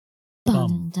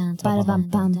Dice.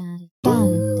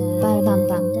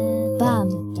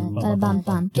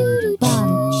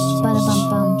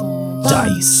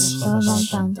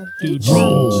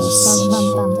 Rolls.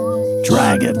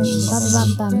 Dragons.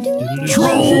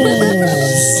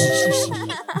 Trolls.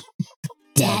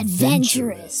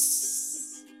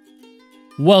 Dadventurous.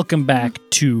 Welcome back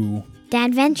to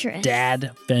Dadventurous.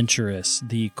 Dadventurous,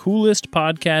 the coolest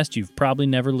podcast you've probably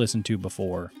never listened to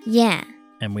before. Yeah.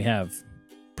 And we have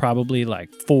probably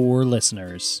like 4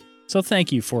 listeners. So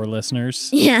thank you, 4 listeners.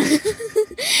 Yeah.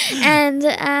 And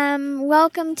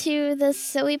welcome to the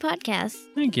silly podcast.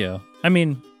 Thank you. I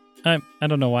mean, I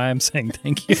don't know why I'm saying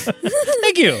thank you.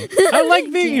 Thank you. I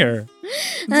like being here.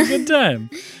 It's a good time.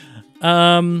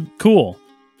 Cool.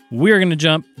 We're going to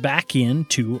jump back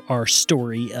into our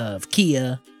story of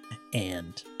Kia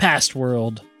and Past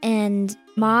World. And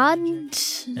Mod.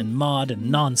 And Mod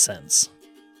and nonsense.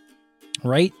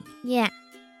 Right? Yeah.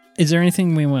 Is there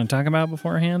anything we want to talk about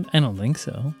beforehand? I don't think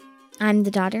so. I'm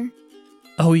the daughter.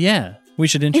 Oh, yeah. We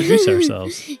should introduce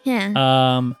ourselves.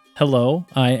 Yeah. Hello,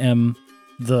 I am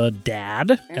the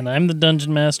dad, and I'm the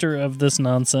dungeon master of this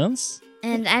nonsense.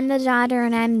 And I'm the daughter,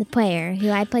 and I'm the player, who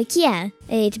I play Kia,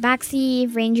 a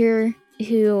tabaxi ranger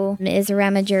who is a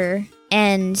rummager,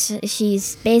 and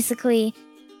she's basically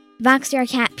tabaxi are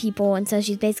cat people, and so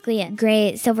she's basically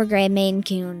a silver gray Maine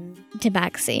Coon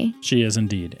tabaxi. She is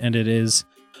indeed, and it is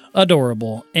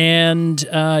adorable. And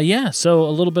so a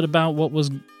little bit about what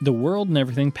was the world and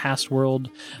everything, Past World,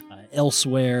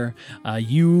 elsewhere.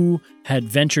 You had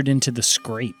ventured into the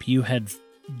Scrape. You had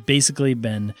basically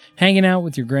been hanging out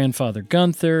with your grandfather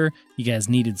Gunther. You guys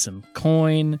needed some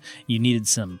coin. You needed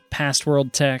some Past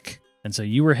World tech. And so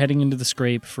you were heading into the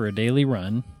Scrape for a daily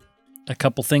run. A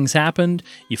couple things happened.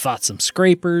 You fought some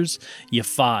scrapers. You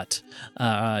fought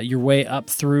your way up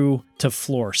through to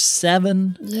floor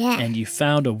 7. Yeah. And you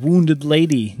found a wounded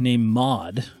lady named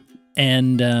Maud.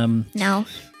 And An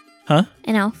elf. Huh?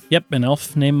 An elf. Yep, an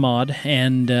elf named Maud,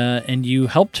 and you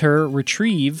helped her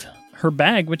retrieve her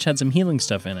bag, which had some healing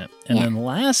stuff in it. And then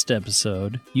last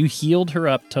episode, you healed her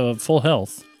up to full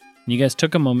health. And you guys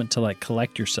took a moment to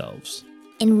collect yourselves.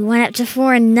 And we went up to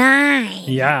floor 9.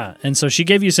 Yeah, and so she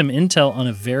gave you some intel on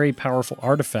a very powerful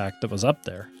artifact that was up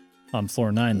there on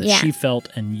floor 9 that she felt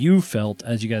and you felt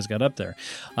as you guys got up there.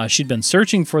 She'd been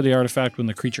searching for the artifact when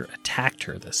the creature attacked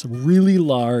her. This really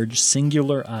large,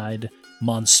 singular-eyed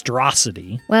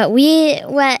monstrosity. What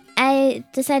I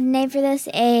decided to name for this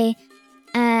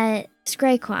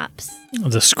Scra-Clops.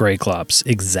 The Scra-Clops,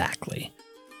 exactly.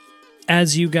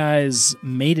 As you guys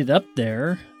made it up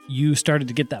there, you started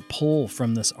to get that pull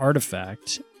from this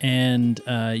artifact, and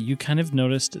you kind of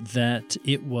noticed that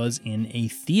it was in a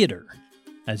theater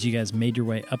as you guys made your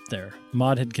way up there.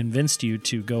 Maud had convinced you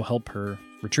to go help her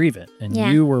retrieve it, and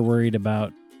you were worried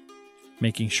about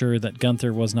making sure that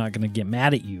Gunther was not going to get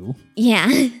mad at you.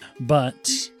 Yeah.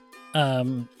 But,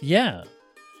 you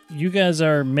guys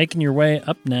are making your way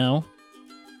up now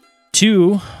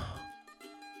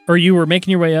you were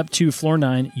making your way up to floor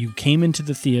 9. You came into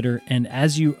the theater, and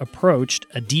as you approached,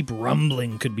 a deep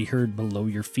rumbling could be heard below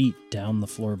your feet, down the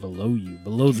floor below you,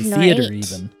 below the theater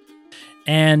even.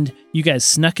 And you guys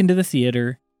snuck into the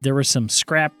theater. There were some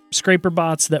scraper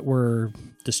bots that were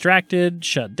distracted,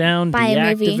 shut down,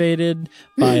 deactivated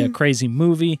by a crazy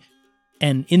movie.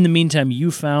 And in the meantime,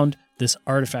 you found this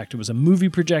artifact. It was a movie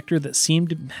projector that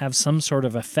seemed to have some sort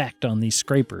of effect on these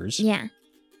scrapers. Yeah.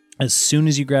 As soon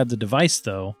as you grabbed the device,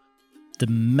 though, the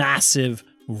massive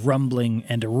rumbling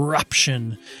and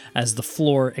eruption as the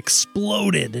floor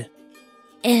exploded.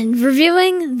 And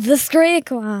revealing the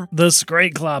Scra-Clops. The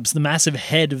Scra-Clops, the massive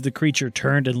head of the creature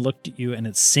turned and looked at you, and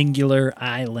its singular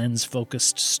eye lens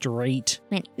focused straight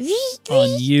on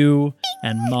you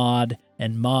and Maud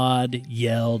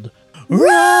yelled,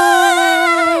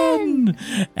 "Run!"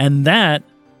 And that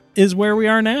is where we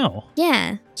are now.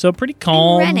 Yeah. So pretty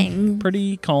calm,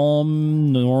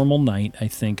 normal night, I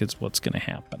think is what's going to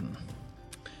happen.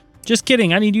 Just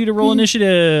kidding. I need you to roll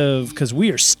initiative because we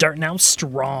are starting out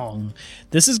strong.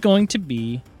 This is going to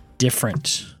be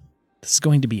different. This is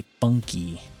going to be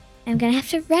funky. I'm going to have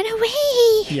to run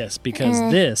away. Yes, because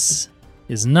this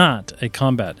is not a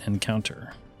combat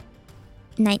encounter.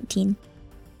 19.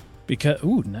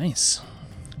 Ooh, nice.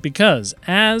 Because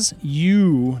as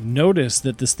you notice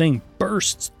that this thing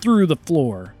bursts through the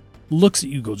floor, looks at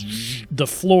you, goes, the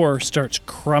floor starts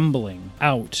crumbling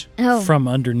out from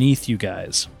underneath you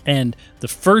guys. And the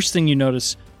first thing you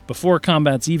notice before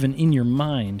combat's even in your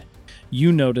mind,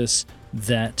 you notice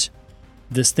that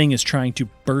this thing is trying to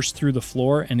burst through the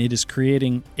floor and it is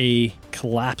creating a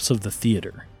collapse of the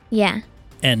theater. Yeah.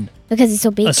 And because it's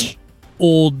so big.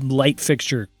 old light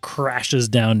fixture crashes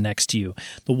down next to you.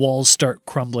 The walls start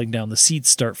crumbling down. The seats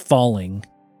start falling.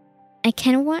 I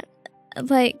kind of want,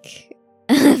 like,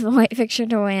 the white fixture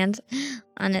to land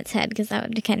on its head because that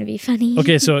would kind of be funny.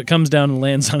 Okay, so it comes down and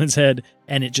lands on its head,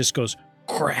 and it just goes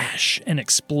crash and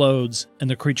explodes, and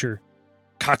the creature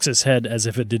cocks its head as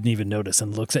if it didn't even notice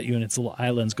and looks at you, and its little eye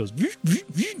lens goes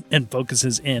and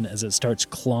focuses in as it starts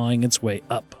clawing its way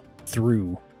up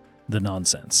through the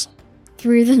nonsense.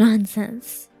 Through the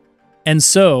nonsense. And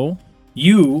so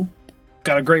you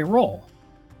got a great roll.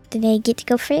 Did I get to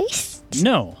go first?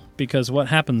 No, because what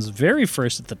happens very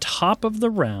first at the top of the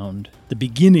round, the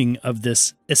beginning of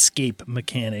this escape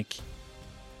mechanic,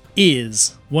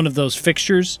 is one of those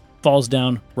fixtures falls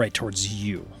down right towards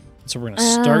you. So we're going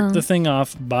to start the thing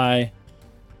off by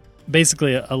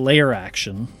basically a layer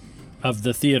action of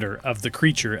the theater of the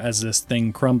creature as this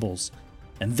thing crumbles.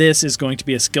 And this is going to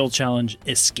be a skill challenge,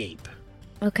 escape.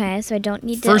 Okay, so I don't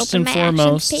need to First open and my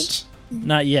foremost, actions page?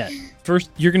 Not yet.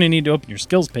 First, you're going to need to open your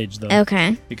skills page, though.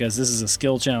 Okay. Because this is a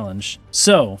skill challenge.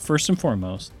 So, first and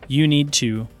foremost, you need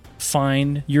to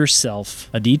find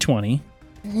yourself a d20,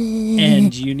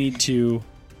 and you need to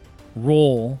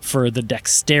roll for the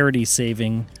dexterity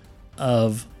saving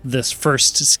of this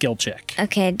first skill check.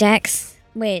 Okay, dex.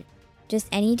 Wait, just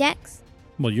any dex?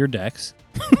 Well, your dex.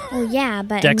 Oh, yeah,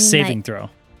 but Dex I mean, saving like, throw.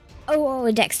 Oh,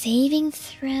 a dex saving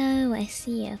throw. I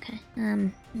see. Okay.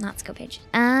 Not skill page.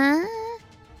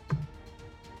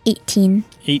 18.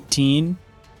 18.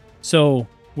 So,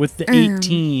 with the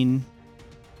 18,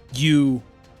 you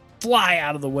fly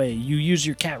out of the way. You use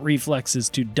your cat reflexes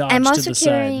to dodge I'm to also the side.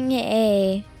 carrying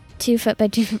a 2-foot by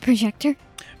 2-foot projector.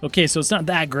 Okay, so it's not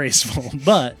that graceful,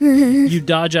 but you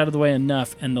dodge out of the way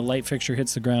enough, and the light fixture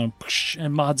hits the ground,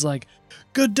 and Maud's like,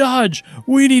 "Good dodge!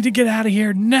 We need to get out of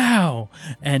here now!"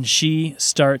 And she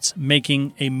starts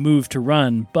making a move to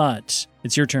run, but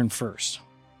it's your turn first.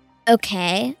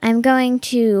 Okay, I'm going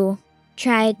to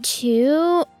try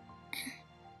to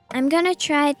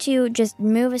just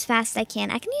move as fast as I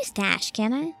can. I can use dash,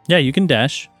 can I? Yeah, you can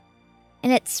dash.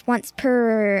 And it's once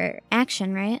per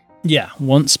action, right? Yeah,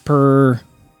 once per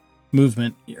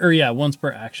movement. Or yeah, once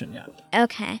per action, yeah.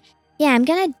 Okay. Yeah, I'm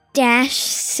gonna dash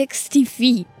 60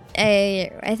 feet.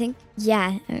 I think,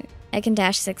 yeah, I can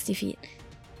dash 60 feet.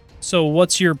 So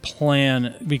what's your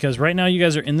plan? Because right now you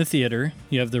guys are in the theater.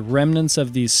 You have the remnants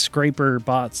of these scraper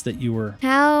bots that you were...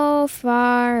 How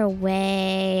far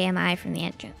away am I from the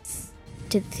entrance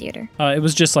to the theater? It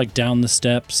was just like down the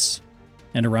steps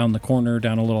and around the corner,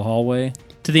 down a little hallway.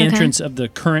 To the entrance of the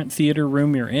current theater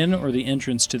room you're in, or the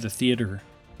entrance to the theater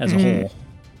as a whole?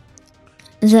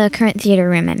 The current theater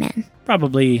room I'm in.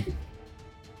 Probably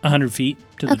 100 feet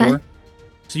to the door.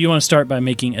 So you want to start by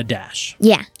making a dash.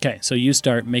 Yeah. Okay, so you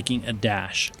start making a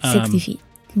dash. 60 feet.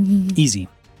 Easy.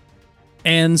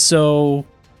 And so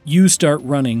you start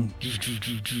running,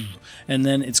 and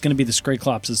then it's going to be the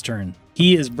Scra-Clops' turn.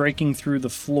 He is breaking through the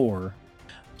floor.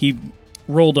 He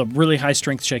rolled a really high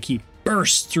strength check. He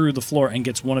bursts through the floor and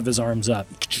gets one of his arms up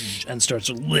and starts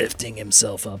lifting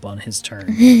himself up on his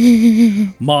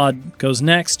turn. Maud goes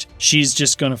next. She's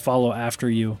just going to follow after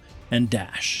you and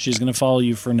dash. She's going to follow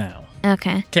you for now.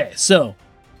 Okay. Okay, so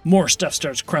more stuff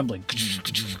starts crumbling.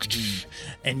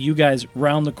 And you guys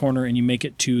round the corner and you make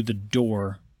it to the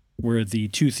door where the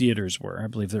two theaters were. I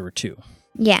believe there were two.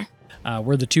 Yeah.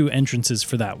 Where the two entrances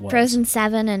for that was. Frozen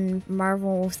 7 and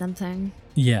Marvel something.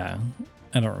 Yeah.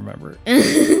 I don't remember.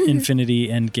 Infinity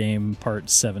Endgame Part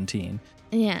 17.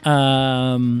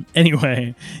 Yeah.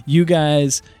 Anyway, you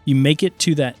guys, you make it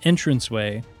to that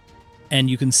entranceway, and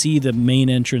you can see the main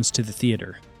entrance to the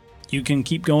theater. You can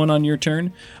keep going on your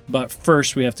turn, but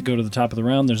first we have to go to the top of the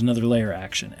round. There's another layer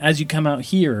action. As you come out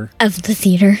here... Of the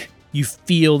theater. You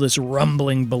feel this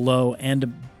rumbling below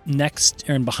and next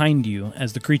and behind you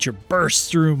as the creature bursts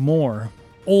through more.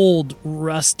 Old,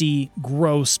 rusty,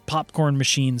 gross popcorn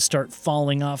machines start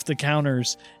falling off the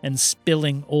counters and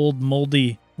spilling old,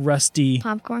 moldy, rusty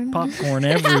popcorn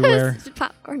everywhere.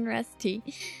 Popcorn rusty.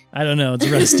 I don't know. It's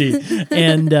rusty.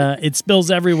 And it spills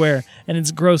everywhere, and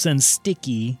it's gross and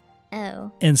sticky.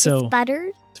 Oh. And so it's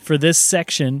buttered? For this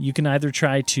section, you can either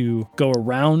try to go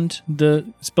around the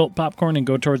spilt popcorn and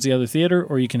go towards the other theater,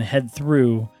 or you can head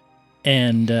through,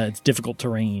 and it's difficult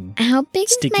terrain. How big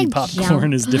Sticky is my popcorn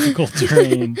jump? is difficult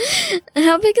terrain.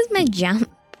 How big is my jump?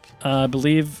 I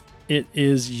believe it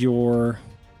is your...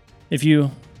 If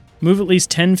you move at least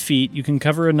 10 feet, you can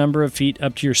cover a number of feet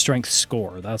up to your strength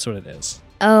score. That's what it is.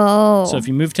 Oh. So if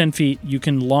you move 10 feet, you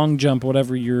can long jump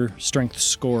whatever your strength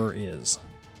score is.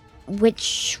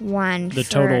 Which one? The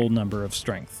total number of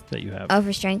strength that you have. Oh,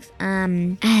 for strength.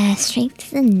 Strength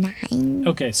is a 9.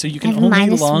 Okay, so you can I have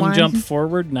only -1. long jump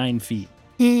forward 9 feet.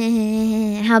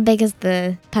 How big is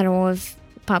the puddle of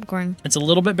popcorn? It's a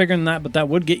little bit bigger than that, but that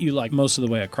would get you like most of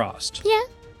the way across. Yeah.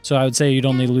 So I would say you'd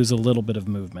only lose a little bit of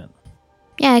movement.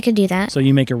 Yeah, I could do that. So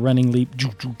you make a running leap.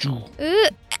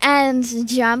 And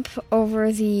jump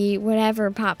over the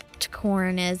whatever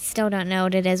popcorn is. Still don't know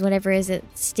what it is. Whatever is it,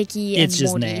 sticky and It's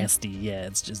just moldy. nasty. Yeah,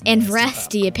 it's just And nasty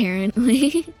rusty, popcorn.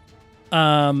 apparently.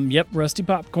 Yep, rusty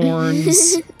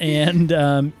popcorns.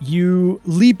 And you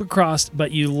leap across,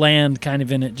 but you land kind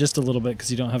of in it just a little bit because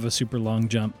you don't have a super long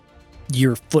jump.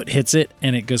 Your foot hits it,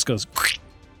 and it just goes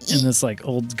in this like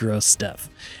old gross stuff.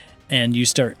 And you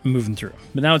start moving through.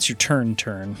 But now it's your turn.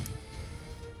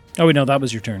 Oh, wait, no, that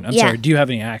was your turn. I'm sorry. Do you have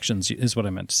any actions, is what I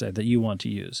meant to say, that you want to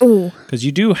use? Ooh. Because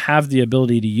you do have the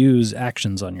ability to use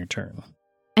actions on your turn.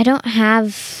 I don't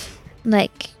have,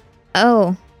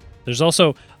 oh. There's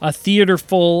also a theater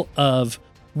full of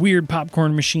weird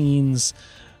popcorn machines,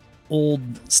 old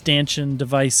stanchion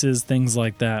devices, things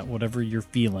like that, whatever you're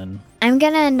feeling. I'm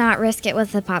going to not risk it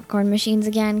with the popcorn machines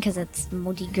again because it's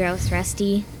moldy, gross,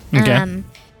 rusty. Okay.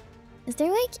 Is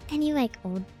there, any,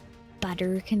 old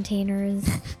butter containers?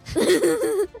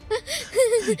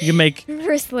 You can make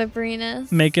For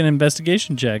slipperiness. an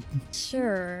investigation check.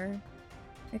 Sure.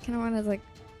 I kind of want to,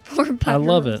 pour butter. I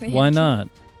love it. over Why it. not?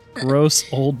 Gross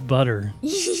old butter.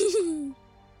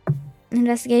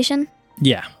 Investigation?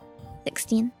 Yeah.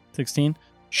 16. 16?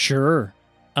 Sure.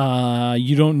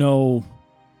 You don't know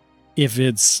if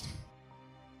it's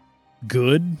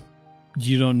good.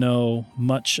 You don't know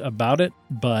much about it,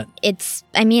 but...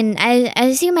 I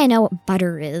assume I know what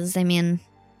butter is.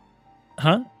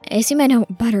 Huh? I assume I know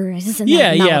what butter is. And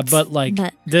Yeah, that melts,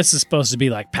 but this is supposed to be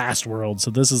past world, so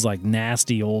this is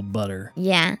nasty old butter.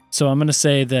 Yeah. So I'm going to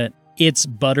say that it's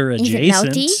butter Is it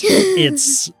adjacent.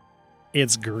 melty?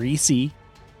 It's greasy,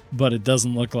 but it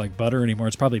doesn't look like butter anymore.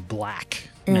 It's probably black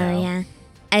Oh, now. yeah.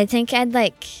 I think I'd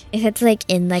if it's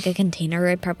in a container,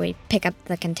 I'd probably pick up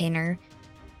the container.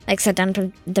 Sit down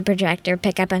to the projector,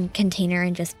 pick up a container,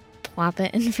 and just plop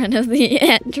it in front of the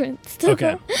entrance.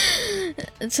 Okay.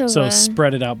 So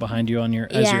spread it out behind you on your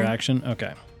your action.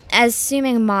 Okay.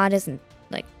 Assuming Maud isn't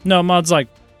No, Maud's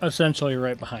essentially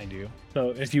right behind you.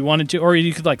 So if you wanted to, or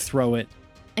you could throw it.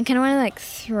 I kind of want to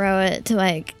throw it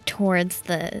to towards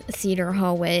the theater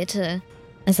hallway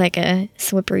as a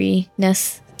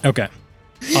slipperiness. Okay.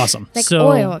 Awesome.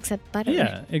 Oil except butter.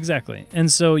 Yeah, exactly.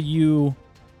 And so you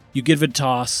give it a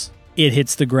toss, it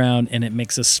hits the ground, and it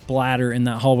makes a splatter in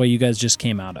that hallway you guys just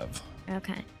came out of.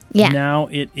 Okay. Yeah. Now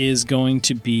it is going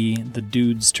to be the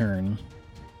dude's turn.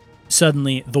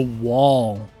 Suddenly, the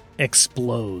wall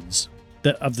explodes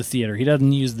of the theater. He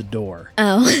doesn't use the door.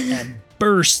 Oh. And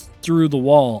bursts through the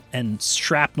wall, and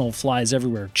shrapnel flies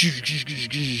everywhere.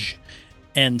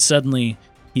 And suddenly,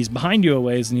 he's behind you a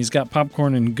ways, and he's got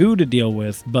popcorn and goo to deal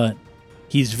with, but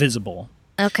he's visible.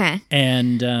 Okay.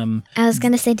 And I was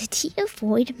gonna say, did he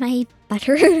avoid my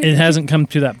butter? it hasn't come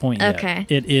to that point yet. Okay.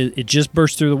 It just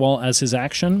burst through the wall as his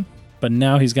action, but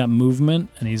now he's got movement,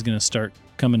 and he's going to start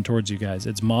coming towards you guys.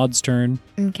 It's Maud's turn.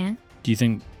 Okay. Do you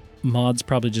think Maud's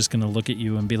probably just going to look at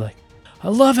you and be like, I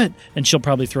love it? And she'll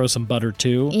probably throw some butter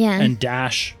too. Yeah. And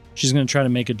dash. She's going to try to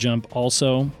make a jump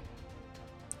also.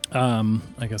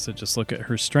 I guess I just look at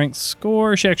her strength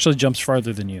score. She actually jumps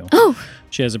farther than you. Oh.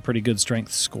 She has a pretty good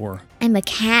strength score. I'm a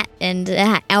cat, and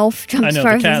elf jumps I know,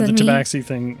 farther the cat, the than me. tabaxi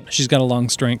thing. She's got a long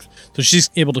strength. So she's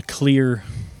able to clear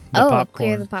the popcorn.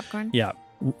 Clear the popcorn. Yeah.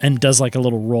 And does a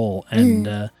little roll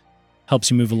and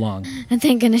helps you move along. And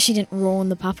thank goodness she didn't roll in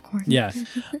the popcorn. Yeah.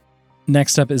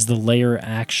 Next up is the layer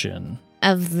action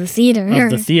Of the theater.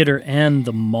 of the theater and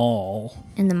the mall.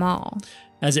 In the mall.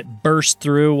 As it burst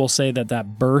through, we'll say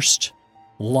that burst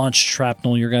launched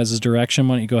shrapnel your guys' direction.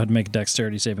 Why don't you go ahead and make a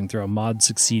dexterity saving throw? Maud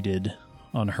succeeded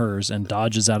on hers and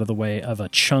dodges out of the way of a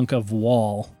chunk of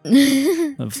wall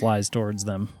that flies towards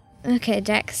them. Okay,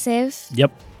 dex save.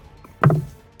 Yep.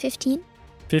 15.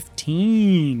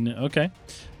 15. Okay.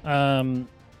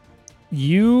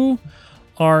 You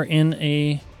are in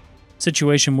a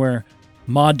situation where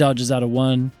Maud dodges out of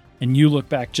one, and you look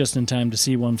back just in time to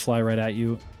see one fly right at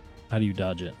you. How do you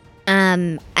dodge it?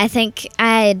 I think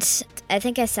I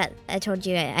told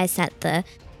you I set the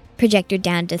projector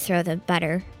down to throw the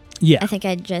butter. Yeah. I think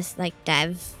I'd just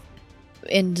dive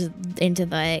into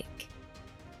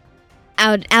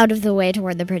out of the way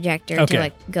toward the projector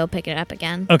to go pick it up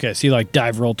again. Okay, so you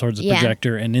dive roll towards the Yeah.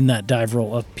 projector, and in that dive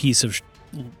roll, a piece of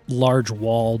large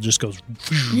wall just goes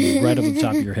right over the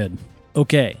top of your head.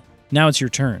 Okay, Now it's your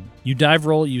turn. You dive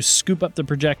roll, you scoop up the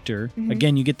projector. Mhm.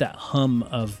 Again, you get that hum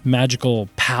of magical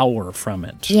power from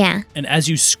it. Yeah. And as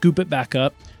you scoop it back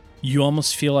up, you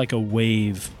almost feel like a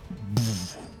wave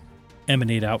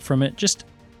emanate out from it, just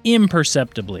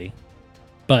imperceptibly.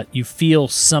 But you feel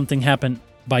something happen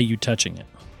by you touching it.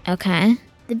 Okay.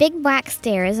 The big black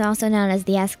stairs, also known as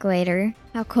the escalator.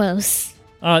 How close?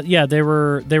 Yeah, they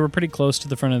were pretty close to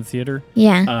the front of the theater.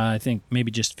 Yeah. I think maybe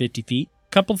just 50 feet.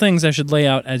 Couple things I should lay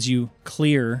out as you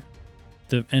clear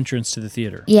the entrance to the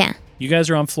theater. Yeah. You guys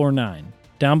are on floor 9.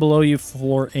 Down below you,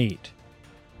 floor 8.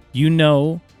 You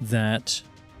know that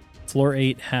floor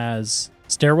 8 has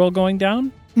stairwell going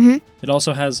down. Mm-hmm. It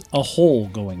also has a hole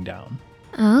going down.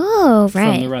 Oh,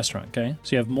 right. From the restaurant, okay?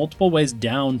 So you have multiple ways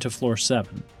down to floor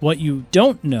 7. What you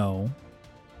don't know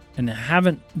and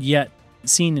haven't yet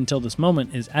seen until this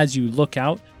moment is as you look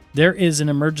out, there is an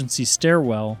emergency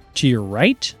stairwell to your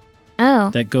right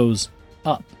Oh. that goes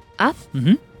up. Up?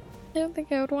 Mm-hmm. I don't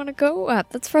think I would want to go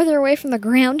up. That's farther away from the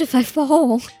ground if I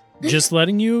fall. Just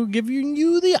giving you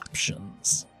the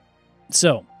options.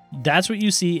 So that's what you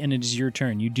see, and it is your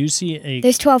turn. You do see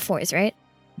There's 12 floors, right?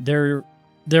 There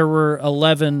were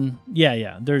 11.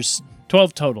 Yeah. There's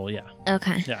 12 total. Yeah.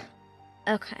 Okay. Yeah.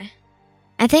 Okay.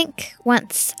 I think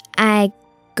once I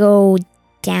go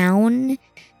down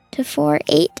to floor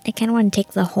 8, I kind of want to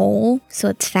take the hole so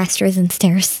it's faster than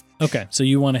stairs. Okay. So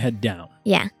you want to head down.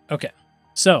 Yeah. Okay.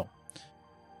 So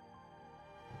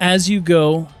as you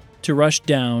go to rush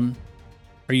down,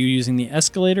 are you using the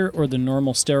escalator or the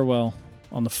normal stairwell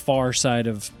on the far side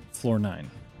of floor 9?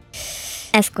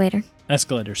 Escalator.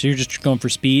 Escalator. So you're just going for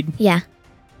speed? Yeah.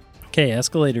 Okay,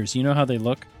 escalators. You know how they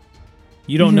look?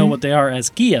 You don't know what they are as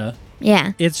Kia.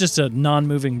 Yeah. It's just a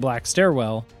non-moving black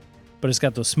stairwell, but it's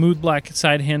got those smooth black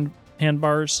side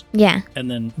handbars Yeah.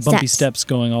 and then bumpy steps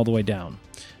going all the way down.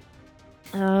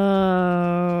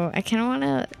 Oh, I kind of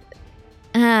want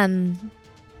to...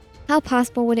 How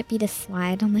possible would it be to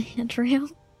slide on the handrail?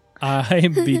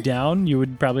 I'd be down. You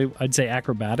would probably, I'd say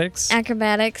acrobatics.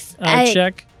 Acrobatics.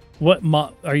 Check. What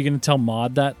are you going to tell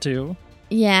Maud that too?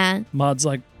 Yeah. Maud's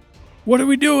like, what are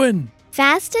we doing?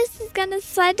 Fastest is going to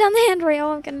slide down the handrail.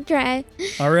 I'm going to try.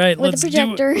 All right, with let's the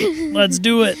projector. do it. Let's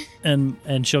do it.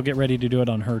 And she'll get ready to do it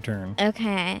on her turn.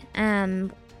 Okay.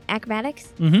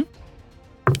 Acrobatics? Mm-hmm.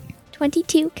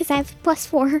 22, because I have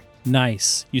 +4.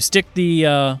 Nice. You stick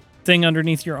the thing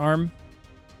underneath your arm,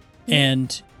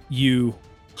 and you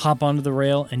hop onto the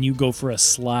rail, and you go for a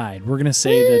slide. We're gonna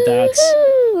say that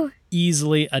that's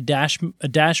easily a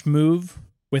dash move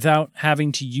without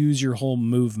having to use your whole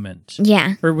movement.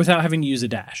 Yeah. Or without having to use a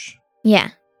dash. Yeah.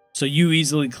 So you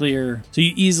easily clear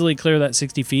that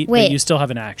 60 feet, Wait. but you still have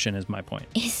an action is my point.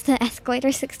 Is the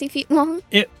escalator 60 feet long?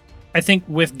 I think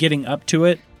with getting up to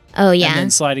it Oh, yeah. and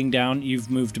then sliding down, you've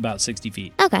moved about 60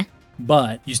 feet. Okay.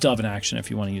 But you still have an action if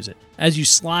you want to use it. As you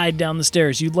slide down the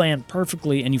stairs, you land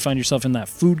perfectly and you find yourself in that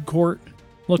food court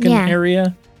looking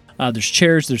area. There's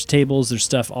chairs, there's tables, there's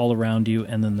stuff all around you,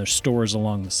 and then there's stores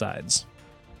along the sides.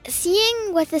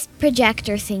 Seeing what this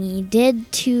projector thingy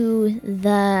did to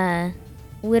the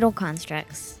little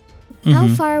constructs, how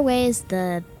far away is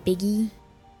the biggie,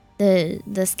 the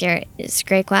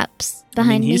Scra-Clops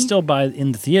behind me? He's still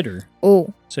in the theater.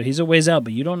 Oh. So he's a ways out,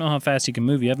 but you don't know how fast he can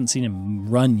move. You haven't seen him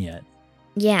run yet.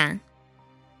 Yeah.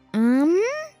 Can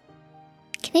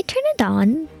I turn it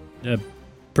on?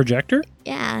 Projector?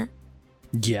 Yeah.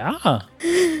 Yeah.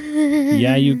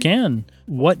 Yeah, you can.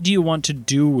 What do you want to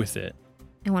do with it?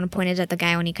 I want to point it at the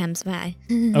guy when he comes by.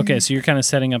 Okay, so you're kind of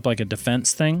setting up like a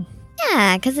defense thing?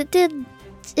 Yeah, because it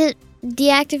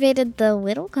deactivated the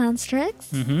little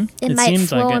constructs. Mm-hmm. It might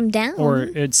slow him down. Or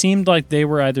it seemed like they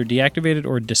were either deactivated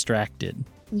or distracted.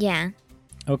 Yeah.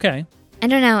 Okay. I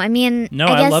don't know. I mean, no,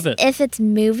 I guess love it. If it's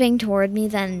moving toward me,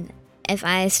 then if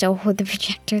I still hold the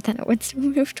projector, then it would still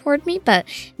move toward me, but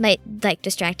it might like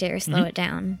distract it or slow it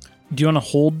down. Do you want to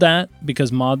hold that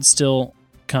because Maud's still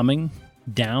coming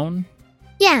down?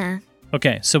 Yeah.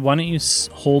 Okay, so why don't you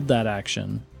hold that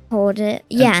action? Hold it.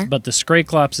 Yeah. But the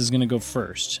Scra-Clops is going to go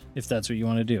first, if that's what you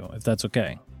want to do, if that's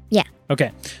okay. Yeah.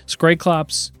 Okay,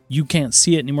 Scra-Clops, you can't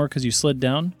see it anymore because you slid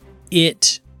down.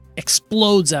 It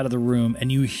explodes out of the room,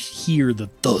 and you hear the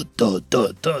thud, thud,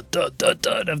 thud, thud, thud, thud,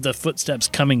 thud of the footsteps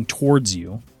coming towards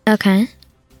you. Okay.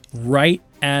 Right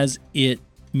as it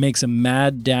makes a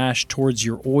mad dash towards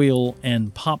your oil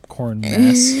and popcorn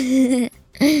mess,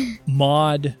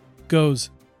 Maud goes,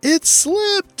 "It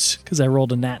slipped!" Because I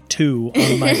rolled a nat 2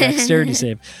 on my dexterity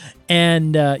save.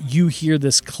 And you hear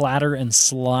this clatter and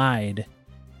slide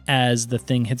as the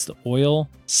thing hits the oil,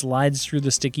 slides through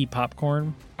the sticky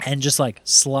popcorn, and just like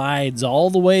slides all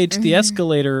the way to the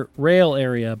escalator rail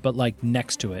area, but like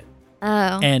next to it.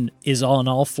 Oh. and is on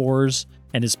all fours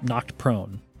and is knocked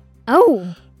prone.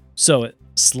 Oh. So it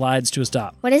slides to a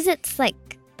stop. What does its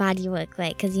like body look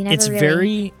like? Because you never It's really...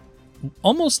 very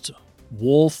almost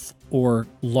wolf or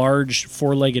large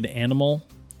four-legged animal.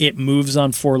 It moves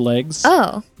on four legs.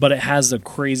 Oh. But it has a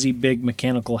crazy big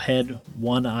mechanical head,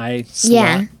 one eye slot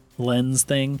Yeah. lens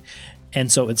thing.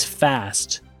 And so it's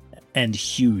fast and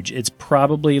huge. It's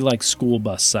probably like school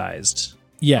bus sized.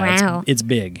 Yeah, Wow. it's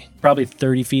big. Probably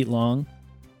 30 feet long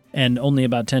and only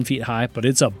about 10 feet high, but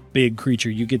it's a big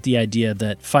creature. You get the idea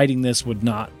that fighting this would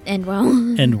not And well.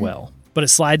 end well. But it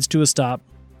slides to a stop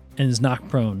and is knocked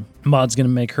prone. Maud's going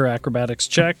to make her acrobatics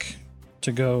check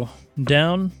to go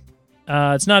down.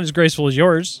 It's not as graceful as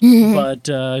yours,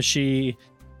 but she,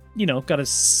 got a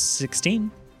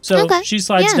 16. So Okay, she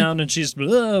slides yeah. down and she's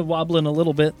wobbling a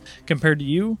little bit compared to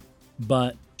you,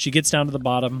 but she gets down to the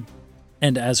bottom.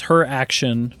 And as her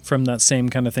action from that same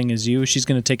kind of thing as you, she's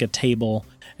going to take a table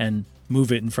and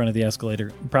move it in front of the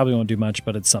escalator. Probably won't do much,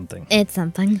 but it's something. It's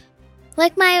something.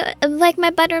 Like my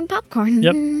butter and popcorn.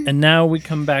 Yep. And now we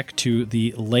come back to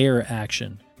the layer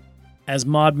action. As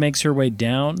Maud makes her way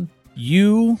down,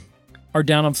 you are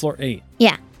down on floor 8.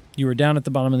 Yeah. You are down at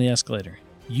the bottom of the escalator.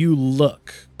 You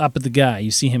look up at the guy.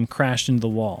 You see him crashed into the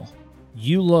wall.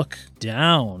 You look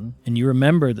down and you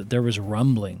remember that there was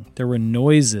rumbling. There were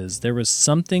noises. There was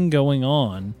something going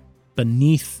on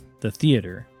beneath the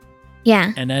theater.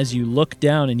 Yeah. And as you look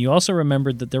down, and you also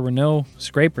remembered that there were no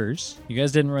scrapers. You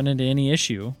guys didn't run into any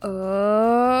issue.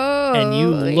 Oh. And you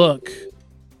look,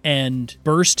 and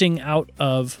bursting out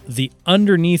of the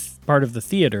underneath part of the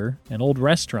theater, an old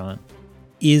restaurant,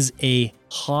 is a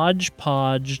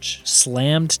hodgepodge,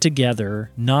 slammed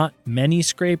together, not many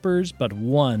scrapers, but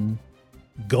one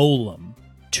golem.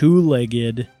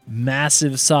 Two-legged,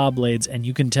 massive saw blades, and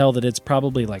you can tell that it's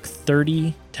probably like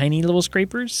 30 tiny little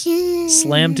scrapers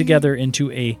slammed together into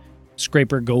a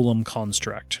scraper golem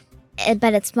construct.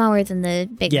 But it's smaller than the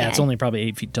big Yeah, guy. it's only probably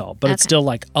 8 feet tall, but it's Okay. still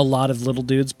like a lot of little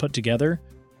dudes put together,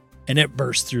 and it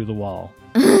bursts through the wall.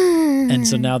 And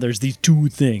so now there's these two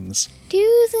things,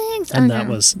 Two things. and Oh, that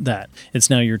no. was that. It's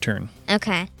now your turn.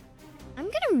 Okay. I'm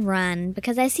gonna run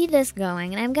because I see this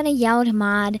going, and I'm gonna yell to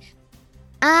Maud.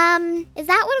 Is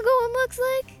that what a golem looks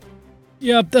like?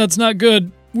 Yep, that's not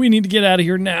good. We need to get out of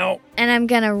here now. And I'm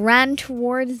gonna run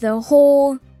towards the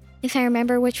hole, if I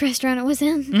remember which restaurant it was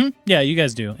in. Mm-hmm. Yeah, you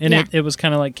guys do. And Yeah. it was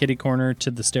kind of like kitty corner to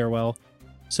the stairwell,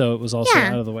 so it was also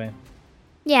Yeah. out of the way.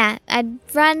 Yeah, I'd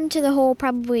run to the hole,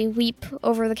 probably leap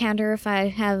over the counter if I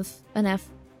have enough.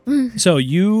 So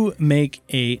you make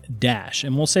a dash,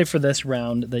 and we'll say for this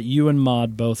round that you and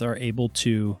Maud both are able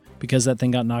to, because that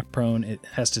thing got knocked prone, it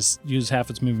has to use half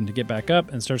its movement to get back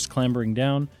up and starts clambering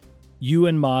down. You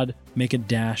and Maud make a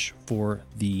dash for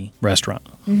the restaurant.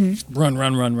 Mm-hmm.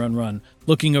 Run.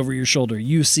 Looking over your shoulder,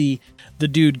 you see the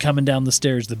dude coming down the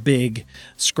stairs, the big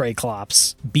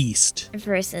Scra-Clops beast,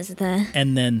 Versus the...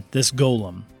 and then this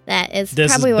golem. That is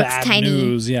This probably is what's bad tiny.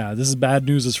 news. Yeah, this is bad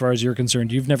news as far as you're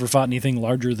concerned. You've never fought anything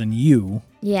larger than you.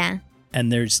 Yeah.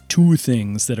 And there's two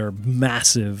things that are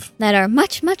massive, That are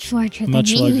much, much larger than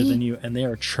much me. larger than you, and they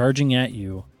are charging at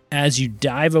you. As you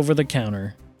dive over the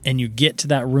counter and you get to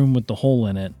that room with the hole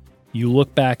in it, you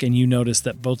look back and you notice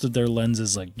that both of their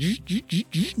lenses like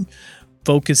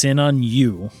focus in on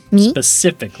you Me?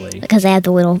 specifically. Because I have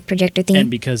the little projector thing. And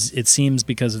because it seems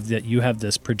because of that you have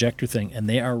this projector thing and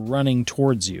they are running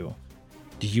towards you.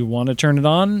 Do you want to turn it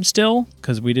on still?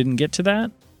 Because we didn't get to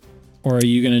that? Or are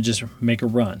you going to just make a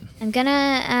run? I'm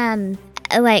gonna,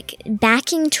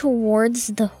 backing towards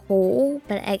the hole,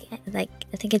 but I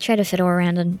think I try to fiddle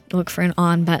around and look for an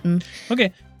on button.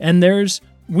 Okay. And there's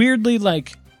weirdly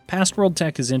past world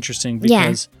tech is interesting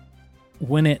because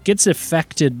when it gets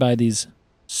affected by these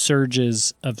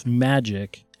surges of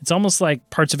magic, it's almost like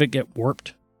parts of it get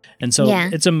warped. And so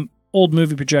it's an old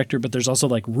movie projector, but there's also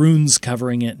runes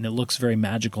covering it and it looks very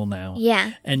magical now.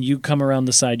 Yeah. And you come around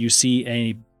the side, you see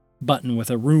a button with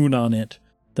a rune on it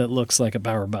that looks like a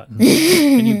power button.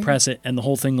 And you press it and the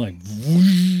whole thing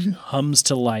hums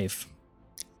to life.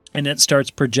 And it starts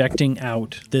projecting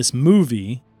out this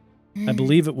movie. I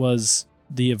believe it was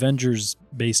the Avengers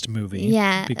based movie.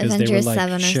 Yeah, Because Avengers they were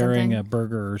 7 or sharing something. a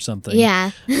burger or something.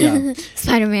 Yeah. Yeah.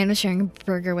 Spider-Man was sharing a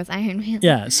burger with Iron Man.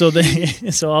 Yeah. So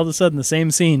so all of a sudden the same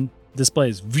scene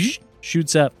displays,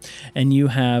 shoots up, and you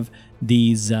have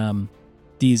these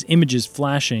images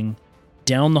flashing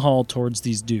down the hall towards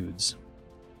these dudes.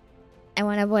 I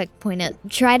want to point it.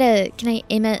 Can I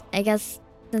aim it? I guess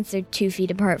since they're 2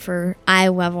 feet apart for eye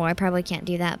level, I probably can't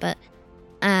do that, but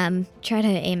try to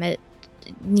aim it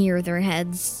near their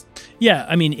heads. Yeah,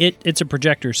 I mean it's a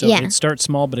projector, so Yeah. it starts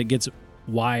small, but it gets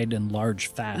wide and large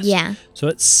fast. Yeah. So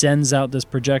it sends out this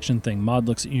projection thing. Maud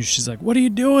looks at you. She's like, what are you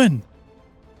doing?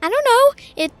 I don't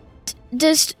know. It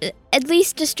just at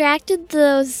least distracted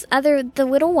the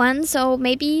little ones, so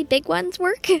maybe big ones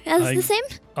work as the same.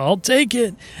 I'll take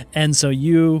it. And so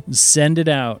you send it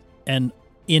out, and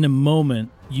in a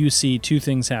moment, you see two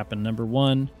things happen. Number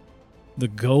one, the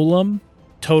golem,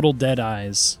 total dead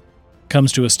eyes,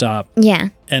 comes to a stop. Yeah.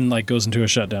 And like goes into a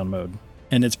shutdown mode.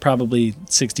 And it's probably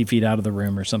 60 feet out of the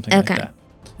room or something like that.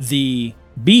 The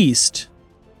beast,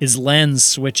 his lens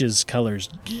switches colors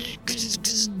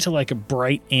to like a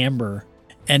bright amber,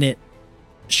 and it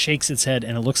shakes its head,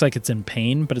 and it looks like it's in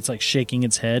pain, but it's like shaking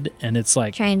its head, and it's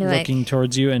like looking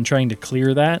towards you and trying to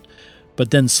clear that.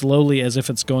 But then slowly, as if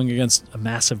it's going against a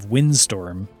massive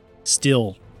windstorm,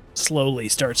 still slowly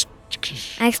starts.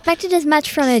 I expected as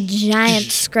much from a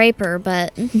giant scraper,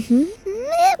 but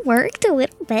it worked a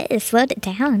little bit. It slowed it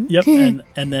down. Yep,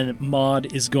 and then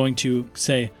Maud is going to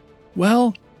say,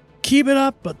 well, keep it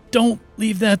up, but don't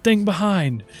leave that thing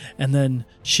behind. And then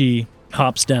she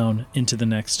hops down into the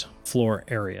next floor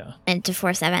area. Into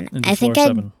 4-7. I think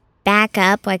I'd back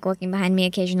up, like looking behind me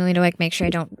occasionally to like make sure I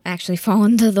don't actually fall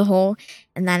into the hole.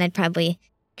 And then I'd probably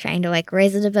trying to like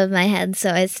raise it above my head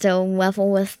so I still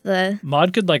level with the...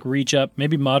 Maud could like reach up.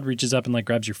 Maybe Maud reaches up and like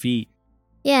grabs your feet.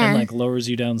 Yeah. And like lowers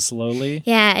you down slowly.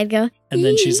 Yeah, I'd go... And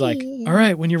then she's like, all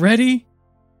right, when you're ready,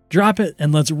 drop it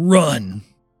and let's run.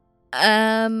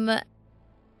 I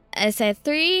said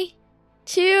 3,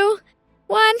 2,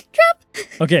 1, drop.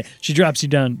 Okay, she drops you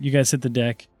down. You guys hit the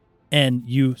deck, and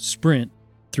you sprint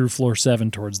through floor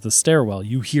 7 towards the stairwell.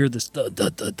 You hear this thud,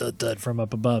 thud, thud, thud, thud from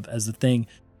up above as the thing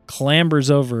clambers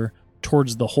over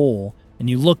towards the hole, and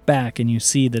you look back and you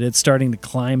see that it's starting to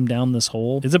climb down this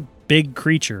hole. It's a big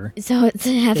creature. So it's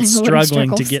having it's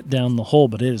struggling to get down the hole,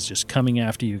 but it is just coming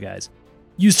after you guys.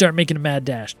 You start making a mad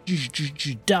dash,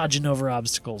 dodging over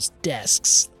obstacles,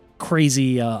 desks,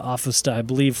 crazy office style. I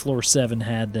believe floor 7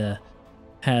 had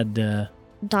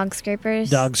dog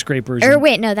scrapers. Or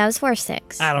wait, no, that was floor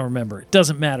 6. I don't remember. It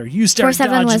doesn't matter. You start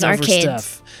dodging was over arcades.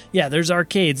 stuff. Yeah, there's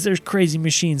arcades. There's crazy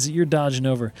machines that you're dodging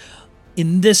over.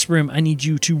 In this room, I need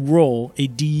you to roll a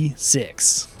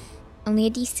D6. Only a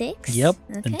D6? Yep.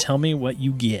 Okay. And tell me what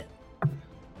you get.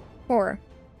 4.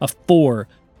 A 4.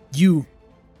 You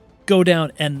go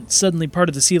down, and suddenly part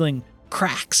of the ceiling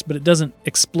cracks, but it doesn't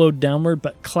explode downward,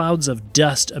 but clouds of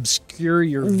dust obscure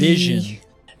your vision.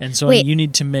 And so you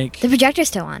need to make... The projector's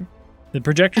still on. The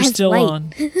projector's still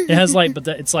on. It has light, but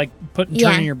it's like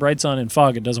turning your brights on in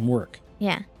fog. It doesn't work.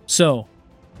 Yeah. So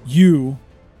you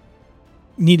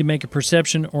need to make a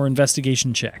perception or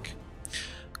investigation check.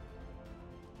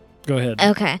 Go ahead.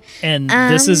 Okay. And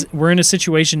we're in a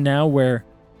situation now where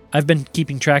I've been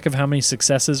keeping track of how many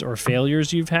successes or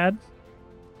failures you've had.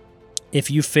 If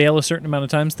you fail a certain amount of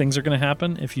times, things are going to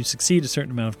happen. If you succeed a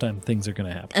certain amount of time, things are going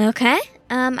to happen. Okay.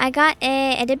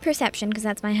 I did perception because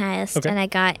that's my highest, and I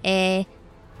got a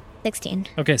 16.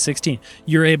 Okay, 16.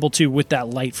 You're able to, with that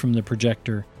light from the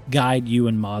projector, guide you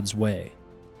and Maud's way.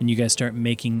 And you guys start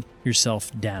making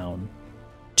yourself down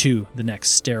to the next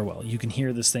stairwell. You can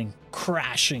hear this thing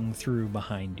crashing through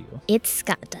behind you. It's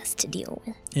got dust to deal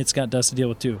with. It's got dust to deal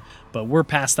with too. But we're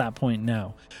past that point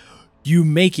now. You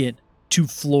make it to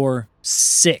floor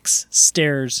 6,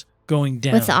 stairs going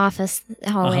down. With the office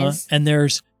hallways. And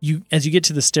as you get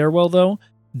to the stairwell, though,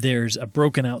 there's a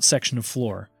broken out section of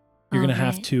floor. You're going to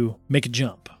have to make a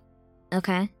jump.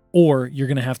 Okay. Or you're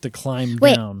going to have to climb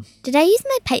down. Did I use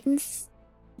my Pythons?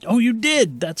 Oh, you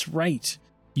did. That's right.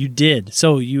 You did.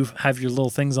 So you have your little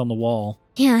things on the wall.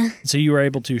 Yeah. So you were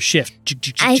able to shift.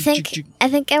 I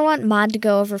think I want Maud to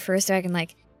go over first so I can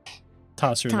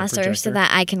toss her so that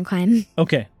I can climb.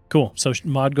 Okay, cool. So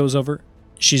Maud goes over.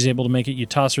 She's able to make it. You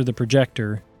toss her the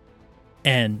projector,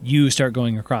 and you start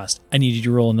going across. I need you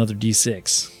to roll another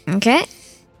D6. Okay.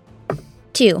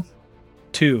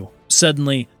 2.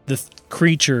 Suddenly, the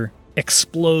creature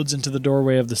explodes into the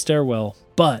doorway of the stairwell,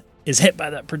 but is hit by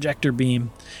that projector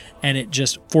beam, and it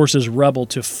just forces rubble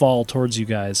to fall towards you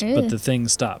guys, but the thing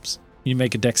stops. You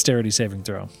make a dexterity saving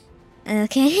throw.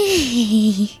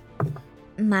 Okay.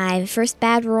 My first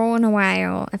bad roll in a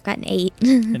while. I've got an 8.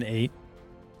 An 8?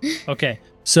 Okay.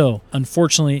 So,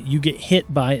 unfortunately, you get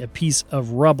hit by a piece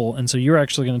of rubble, and so you're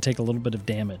actually going to take a little bit of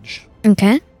damage.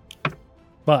 Okay.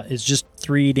 But it's just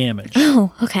 3 damage.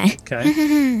 Oh, okay.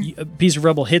 Okay. A piece of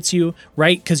rubble hits you,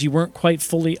 right? Because you weren't quite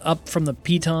fully up from the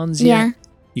pitons yet. Yeah.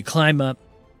 You climb up,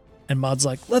 and Maud's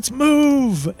like, let's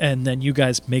move! And then you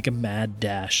guys make a mad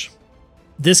dash.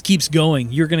 This keeps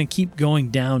going. You're going to keep going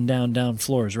down, down, down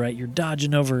floors, right? You're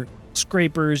dodging over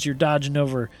scrapers. You're dodging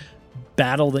over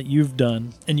battle that you've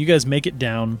done. And you guys make it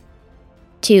down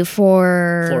to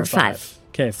floor 5.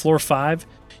 Okay, floor 5.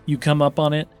 You come up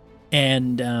on it,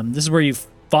 and this is where you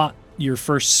fought your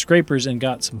first scrapers and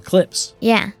got some clips.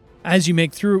 Yeah. As you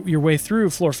make through your way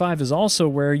through, floor 5 is also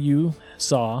where you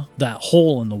saw that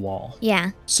hole in the wall.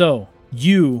 Yeah. So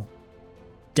you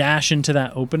dash into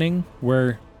that opening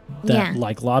where that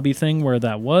like lobby thing where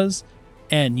that was,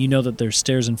 and you know that there's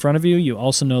stairs in front of you. You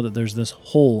also know that there's this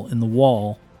hole in the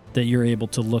wall that you're able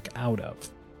to look out of.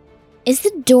 Is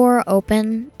the door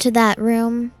open to that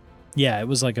room? Yeah, it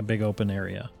was like a big open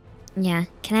area. Yeah.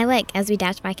 Can I, like, as we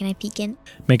dash by, can I peek in?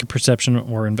 Make a perception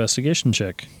or investigation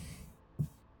check.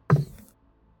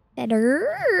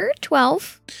 Better.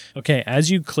 12. Okay, as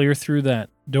you clear through that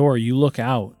door, you look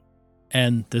out,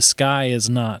 and the sky is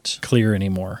not clear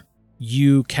anymore.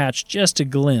 You catch just a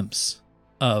glimpse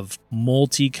of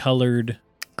multicolored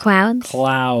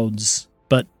Clouds,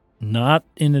 but not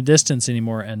in the distance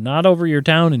anymore, and not over your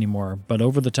town anymore, but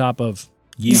over the top of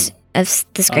you. Of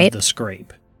the scrape? Of the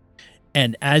scrape.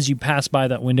 And as you pass by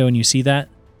that window and you see that,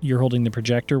 you're holding the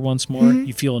projector once more,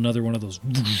 you feel another one of those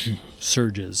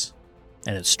surges,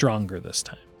 and it's stronger this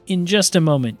time. In just a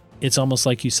moment, it's almost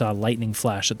like you saw lightning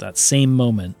flash at that same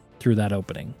moment through that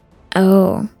opening.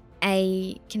 Oh.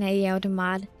 Can I yell to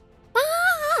Maud?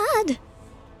 Maud!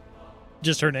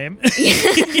 Just her name?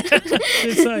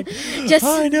 It's like,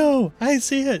 I know, I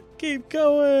see it. Keep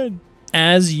going.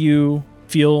 As you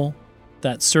feel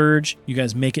that surge, you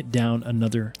guys make it down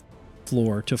another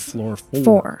floor to floor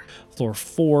 4. Floor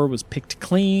 4 was picked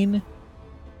clean.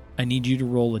 I need you to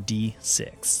roll a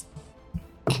d6.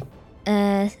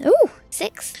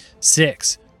 6.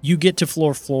 6. You get to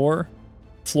floor 4.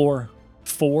 Floor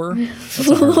 4.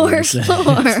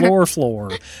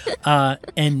 Floor.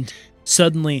 And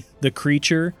suddenly the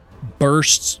creature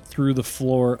bursts through the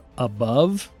floor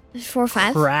above. 4,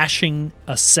 5. Crashing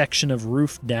a section of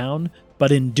roof down,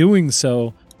 but in doing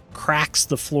so, cracks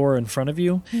the floor in front of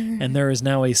you, and there is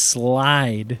now a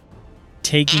slide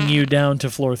taking you down to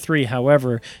floor 3.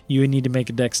 However, you need to make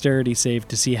a dexterity save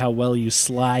to see how well you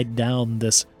slide down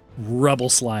this rubble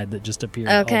slide that just appeared.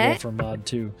 Okay. I'll roll for Mod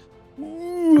 2.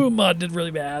 Ooh, Mod did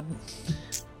really bad.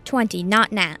 20,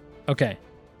 not nat. Okay.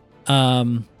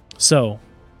 So,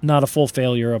 not a full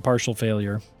failure, a partial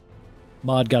failure.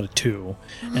 Mod got a 2.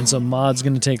 And so Mod's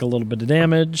going to take a little bit of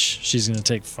damage. She's going to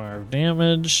take 5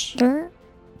 damage.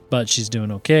 But she's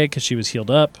doing okay because she was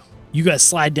healed up. You guys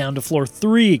slide down to floor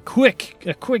 3.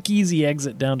 A quick, easy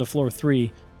exit down to floor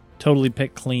 3. Totally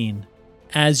picked clean.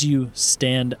 As you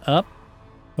stand up,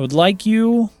 I would like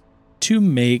you to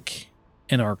make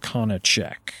an Arcana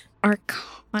check.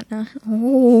 Arcana.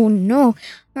 Oh, no.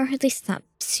 Or at least not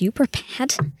super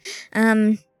bad.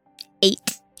 8.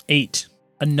 8.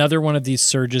 Another one of these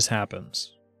surges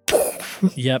happens.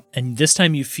 Yep. And this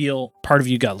time you feel part of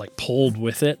you got like pulled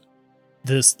with it.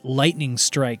 This lightning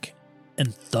strike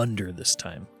and thunder this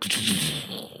time.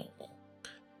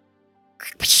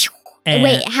 And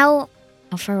wait, how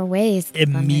far away is the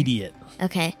immediate. Thunder?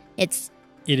 Okay. It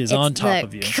is on top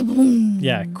of you. Kaboom.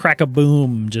 Yeah,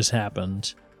 crack-a-boom just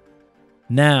happened.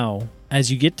 Now,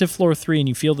 as you get to floor 3 and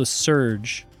you feel the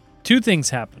surge, 2 things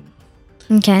happen.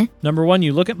 Okay. Number 1,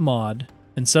 you look at Maud,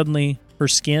 and suddenly her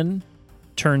skin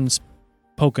turns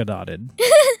polka dotted.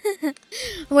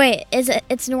 Wait, is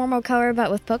it's normal color but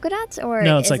with polka dots, or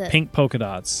no? It's like pink polka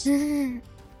dots,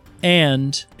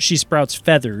 and she sprouts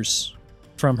feathers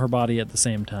from her body at the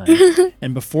same time.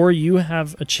 And before you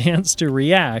have a chance to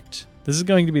react, this is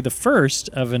going to be the first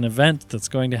of an event that's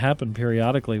going to happen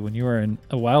periodically when you are in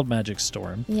a wild magic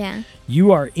storm. Yeah.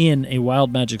 You are in a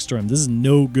wild magic storm. This is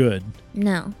no good.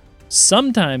 No.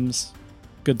 Sometimes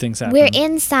good things happen. We're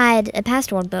inside a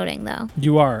past world building, though.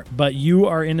 You are, but you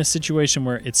are in a situation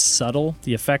where it's subtle.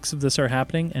 The effects of this are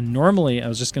happening. And normally, I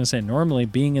was just going to say, normally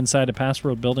being inside a past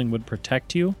world building would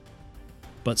protect you.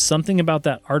 But something about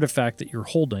that artifact that you're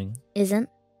holding isn't.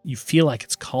 You feel like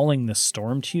it's calling the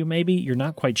storm to you, maybe. You're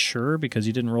not quite sure because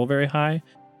you didn't roll very high.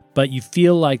 But you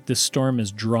feel like the storm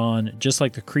is drawn, just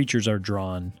like the creatures are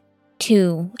drawn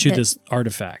to this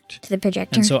artifact. To the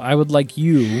projector. And so I would like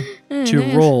you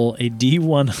to roll a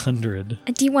D100.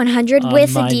 A D100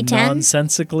 with a D10?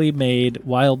 Nonsensically made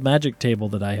wild magic table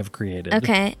that I have created.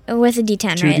 Okay, with a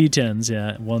D10, 2 right? 2 D10s,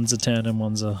 yeah. One's a 10 and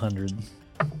one's a 100.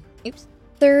 Oops.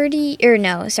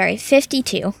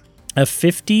 52. A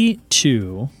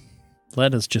 52.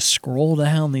 Let us just scroll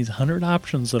down these 100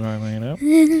 options that are laid out.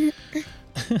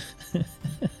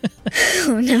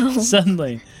 Oh, no.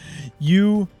 Suddenly,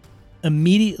 you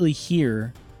immediately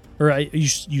hear, or you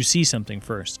see something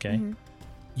first, okay? Mm-hmm.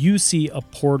 You see a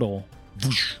portal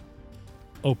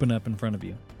open up in front of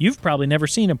you. You've probably never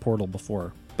seen a portal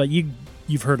before, but you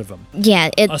You've heard of them. Yeah.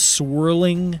 A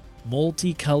swirling,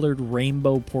 multicolored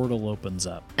rainbow portal opens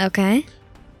up. Okay.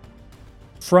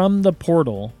 From the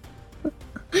portal,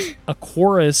 a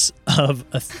chorus of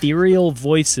ethereal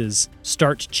voices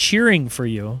start cheering for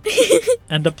you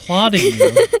and applauding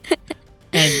you.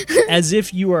 And as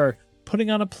if you are putting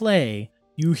on a play,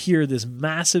 you hear this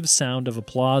massive sound of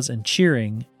applause and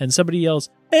cheering, and somebody yells,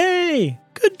 "Hey,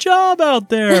 good job out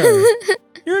there.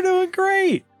 You're doing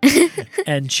great."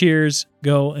 And cheers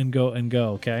go and go and go,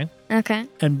 okay? Okay.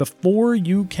 And before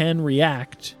you can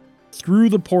react, through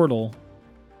the portal,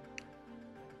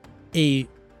 a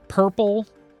purple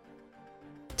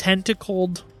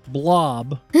tentacled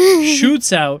blob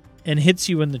shoots out and hits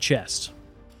you in the chest.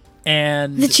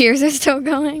 And The cheers are still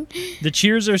going. the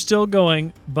cheers are still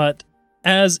going, but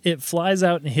as it flies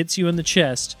out and hits you in the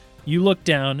chest, you look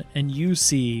down and you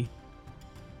see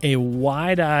a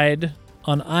wide-eyed,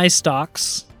 on eye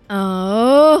stalks,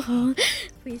 Oh.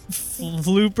 Please.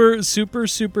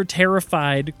 super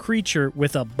terrified creature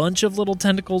with a bunch of little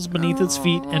tentacles beneath its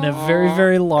feet and a very,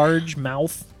 very large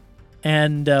mouth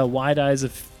and wide eyes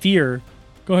of fear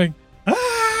going, "Ah!"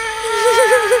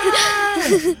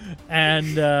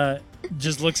 and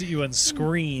just looks at you and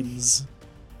screams.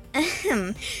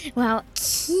 Well,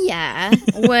 Kia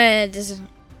would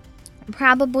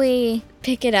probably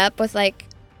pick it up with like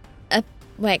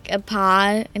a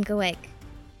paw and go like,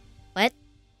 "What?"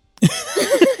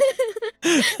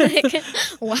 Like,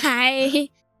 why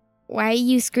are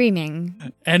you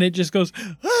screaming? And it just goes,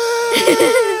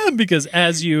 "Ah!" Because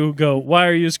as you go, "Why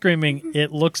are you screaming?"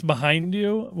 it looks behind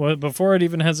you before it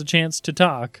even has a chance to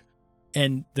talk,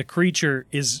 and the creature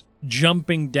is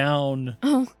jumping down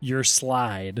your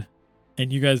slide,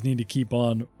 and you guys need to keep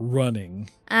on running.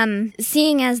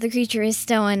 Seeing as the creature is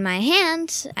still in my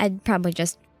hand, I'd probably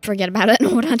just forget about it and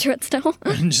hold on to it still.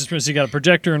 And just you got a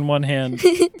projector in one hand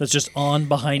that's just on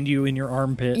behind you in your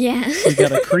armpit. Yeah. You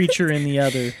got a creature in the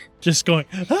other, just going,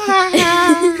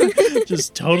 "Ah!"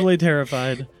 Just totally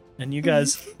terrified. And you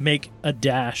guys make a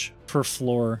dash for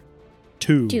floor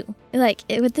 2. Like,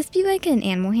 would this be like an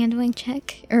animal handling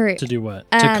check? Or To do what?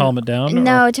 To calm it down?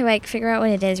 No, Or to like figure out what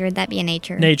it is, or would that be a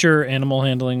nature? nature, animal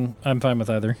handling. I'm fine with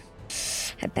either.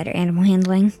 Had better animal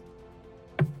handling.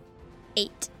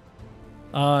 8.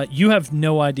 You have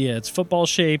no idea. It's football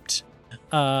shaped,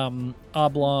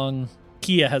 oblong.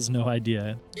 Kia has no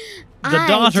idea. The I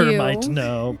daughter do. might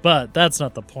know, but that's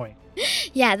not the point.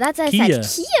 Yeah, that's what I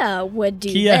said. Kia would do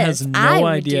Kia this. has no I would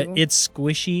idea. do. It's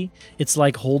squishy. It's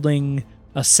like holding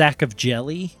a sack of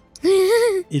jelly.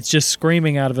 It's just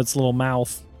screaming out of its little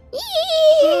mouth.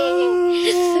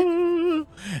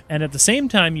 And at the same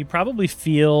time, you probably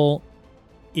feel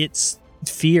its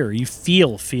fear. You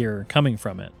feel fear coming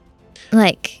from it.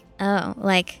 like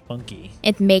Funky.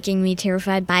 it's making me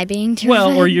terrified by being terrified.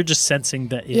 Well, or you're just sensing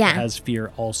that it Yeah. has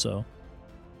fear also.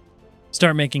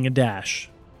 Start making a dash,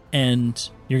 and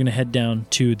you're going to head down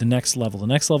to the next level. The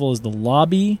next level is the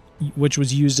lobby, which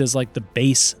was used as like the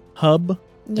base hub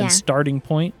Yeah. and starting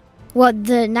point. Well,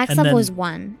 the next And level then is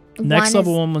 1. Next One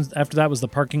level is- one was after that was the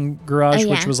parking garage, Oh,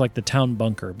 which yeah. was like the town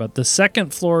bunker. But the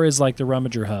second floor is like the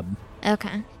rummager hub.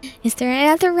 Okay. Is there any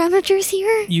other rummagers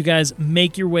here? You guys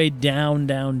make your way down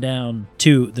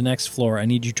to the next floor. I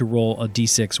need you to roll a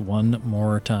d6 one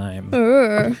more time.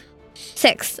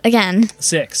 6 again.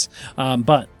 6.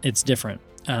 But it's different.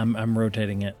 I'm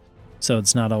rotating it, so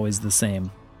it's not always the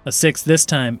same. A 6 this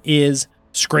time is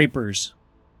scrapers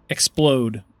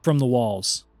explode from the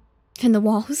walls. From the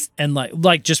walls. And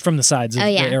like just from the sides of Oh,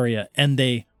 yeah. the area. And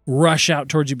they rush out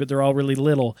towards you, but they're all really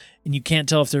little. And you can't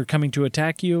tell if they're coming to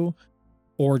attack you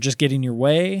or just get in your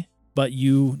way, but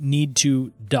you need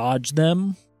to dodge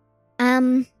them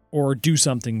or do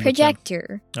something with them.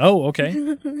 Projector. Oh,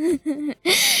 okay.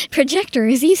 Projector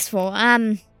is useful.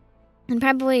 And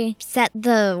probably set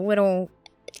the little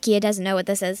Kia doesn't know what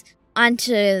this is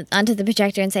onto the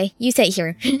projector and say, "You sit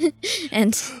here,"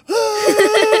 and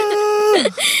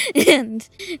and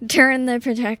turn the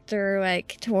projector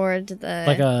like toward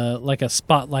the like a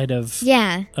spotlight of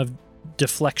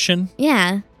deflection.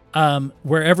 Yeah.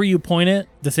 Wherever you point it,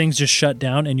 the things just shut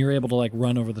down and you're able to like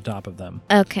run over the top of them.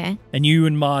 Okay. And you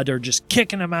and Mud are just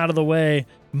kicking them out of the way.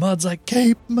 Mud's like,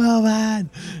 "Keep moving."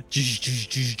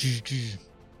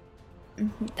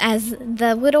 As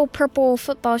the little purple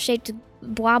football-shaped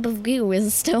blob of goo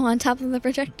is still on top of the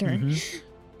projector. Mm-hmm.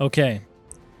 Okay.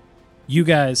 You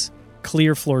guys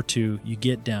clear floor 2. You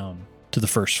get down to the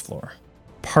first floor.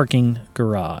 Parking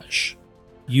garage.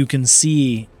 You can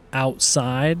see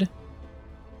outside.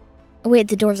 Wait,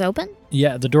 the door's open?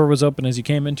 Yeah, the door was open as you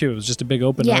came into. It was just a big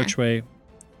open archway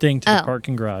thing to the Oh.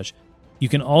 parking garage. You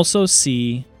can also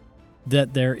see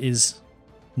that there is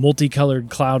multicolored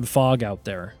cloud fog out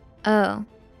there. Oh.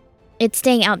 It's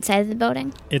staying outside of the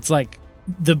building? It's like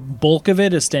the bulk of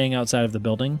it is staying outside of the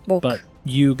building, but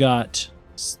you got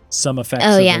some effects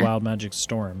of the wild magic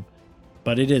storm.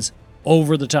 But it is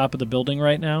over the top of the building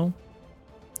right now.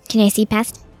 Can I see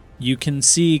past? You can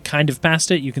see kind of past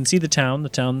it. You can see the town. The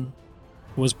town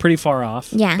was pretty far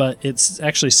off. Yeah. But it's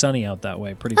actually sunny out that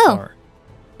way, pretty far.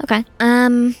 Okay.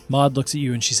 Maud looks at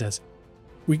you and she says,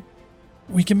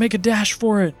 We can make a dash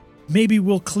for it. Maybe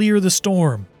we'll clear the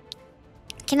storm.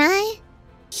 Can I?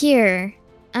 Here.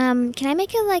 Can I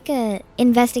make a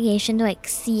investigation to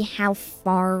see how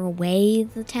far away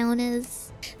the town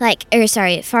is?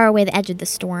 Far away the edge of the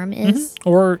storm is? Mm-hmm.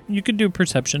 Or you could do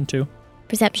perception too.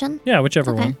 Perception? Yeah,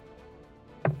 whichever one.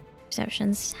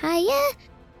 Perception's high, yeah.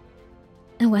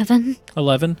 11.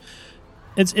 11.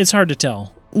 It's hard to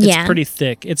tell. It's pretty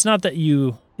thick. It's not that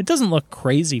it doesn't look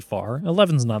crazy far.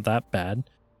 11's not that bad.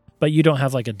 But you don't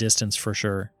have a distance for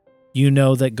sure. You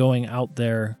know that going out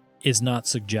there is not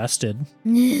suggested.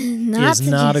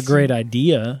 Not a great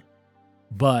idea,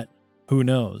 but who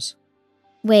knows?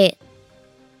 Wait.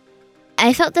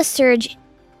 I felt the surge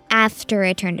after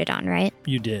I turned it on, right?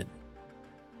 You did.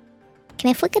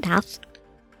 Can I flick it off?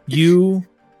 You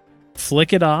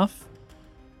flick it off,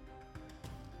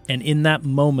 and in that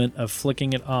moment of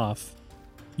flicking it off,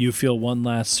 you feel one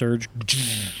last surge,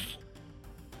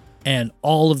 and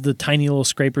all of the tiny little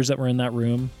scrapers that were in that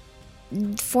room.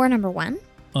 Floor number 1?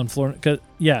 On floor,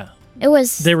 yeah. It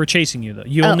was... They were chasing you, though.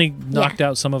 You only knocked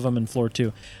out some of them in floor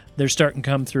 2. They're starting to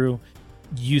come through.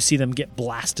 You see them get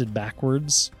blasted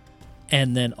backwards.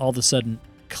 And then all of a sudden,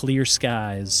 clear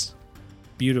skies,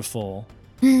 beautiful,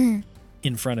 in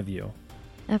front of you.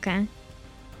 Okay.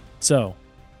 So.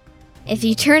 If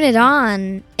you turn it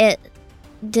on, it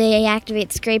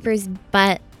deactivates scrapers,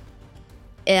 but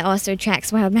it also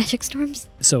tracks wild magic storms?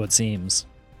 So it seems.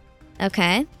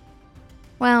 Okay.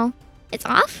 Well, it's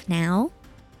off now,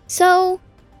 so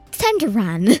it's time to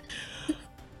run.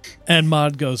 And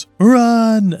Maud goes,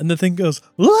 run! And the thing goes,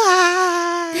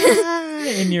 wah!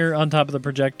 And you're on top of the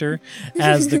projector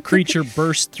as the creature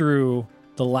bursts through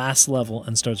the last level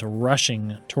and starts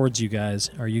rushing towards you guys.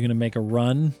 Are you going to make a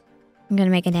run? I'm going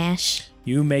to make a dash.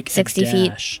 You make 60 a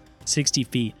dash. 60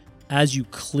 feet. As you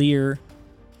clear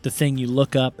the thing, you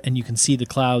look up and you can see the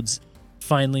clouds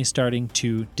finally starting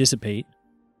to dissipate.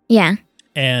 Yeah.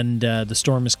 And the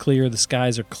storm is clear, the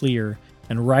skies are clear,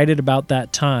 and right at about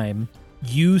that time,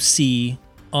 you see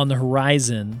on the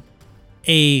horizon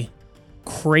a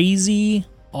crazy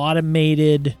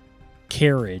automated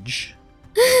carriage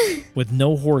with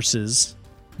no horses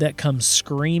that comes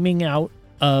screaming out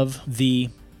of the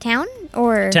town.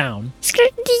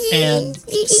 And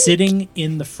sitting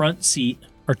in the front seat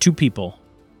are 2 people.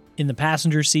 In the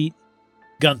passenger seat,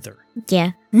 Gunther.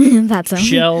 Yeah, that's him.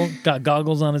 Shell got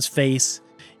goggles on his face.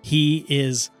 He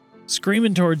is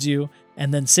screaming towards you,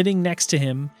 and then sitting next to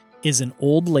him is an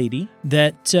old lady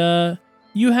that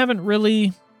you haven't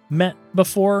really met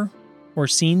before or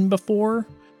seen before,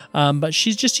 but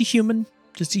she's just a human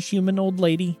old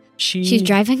lady. She's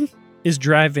driving? Is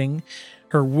driving.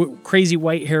 Her crazy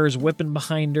white hair is whipping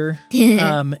behind her,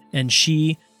 and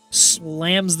she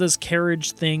slams this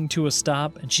carriage thing to a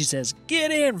stop, and she says,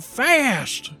 "Get in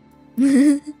fast!"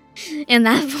 In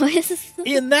that voice?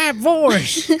 In that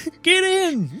voice! Get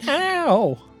in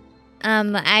now!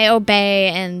 I obey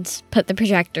and put the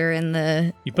projector in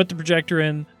the... You put the projector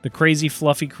in. The crazy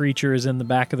fluffy creature is in the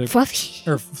back of the... Fluffy?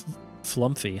 Or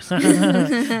flumpy.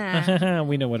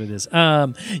 We know what it is.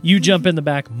 You jump in the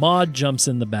back. Maud jumps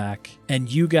in the back.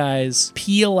 And you guys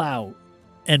peel out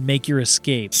and make your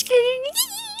escape.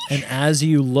 And as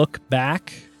you look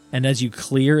back, and as you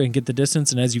clear and get the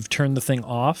distance, and as you've turned the thing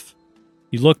off,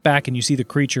 you look back and you see the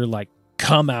creature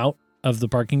come out of the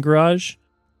parking garage,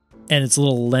 and its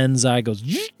little lens eye goes,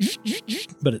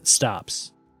 but it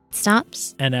stops.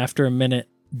 Stops? And after a minute,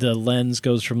 the lens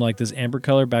goes from this amber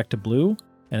color back to blue,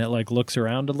 and it looks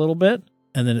around a little bit,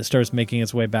 and then it starts making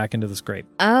its way back into the scrape.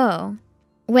 Oh.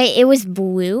 Wait, it was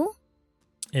blue?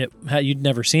 You'd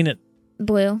never seen it.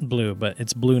 Blue, but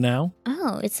it's blue now.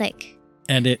 Oh, it's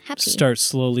and it happy. Starts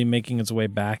slowly making its way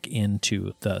back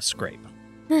into the scrape.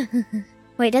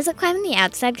 Wait, does it climb on the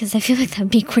outside? Because I feel like that'd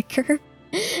be quicker.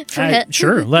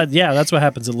 Sure. Yeah, that's what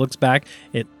happens. It looks back.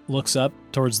 It looks up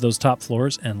towards those top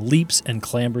floors and leaps and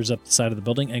clambers up the side of the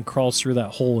building and crawls through that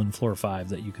hole in floor 5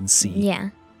 that you can see. Yeah.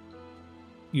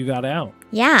 You got out.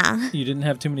 Yeah. You didn't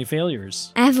have too many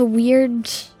failures. I have a weird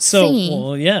scene.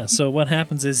 Well, yeah. So what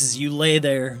happens is you lay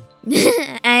there.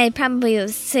 I probably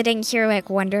was sitting here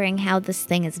wondering how this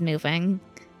thing is moving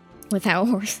without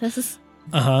horses.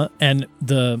 And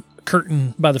the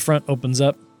curtain by the front opens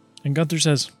up, and Gunther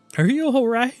says, "Are you all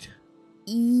right?"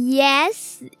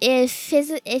 Yes,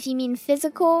 if you mean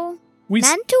physical,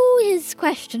 mental is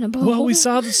questionable. Well, we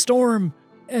saw the storm,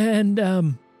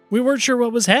 and we weren't sure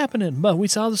what was happening, but we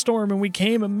saw the storm, and we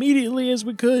came immediately as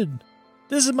we could.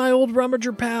 This is my old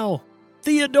rummager pal,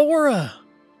 Theodora.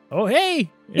 Oh,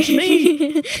 hey, it's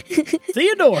me,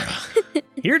 Theodora,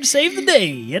 here to save the day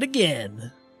yet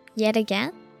again. Yet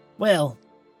again? Well,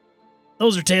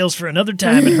 those are tales for another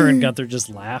time, and her and Gunther just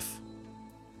laugh.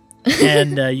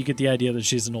 And you get the idea that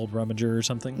she's an old rummager or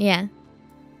something. Yeah.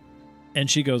 And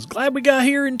she goes, "Glad we got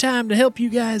here in time to help you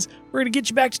guys. We're going to get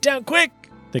you back to town quick."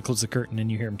 They close the curtain,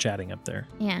 and you hear them chatting up there.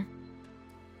 Yeah.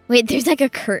 Wait, there's like a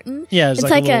curtain? Yeah, it's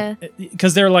like a...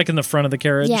 Because they're like in the front of the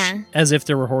carriage. Yeah. As if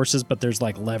there were horses, but there's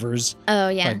like levers. Oh,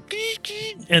 yeah. Like,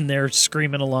 and they're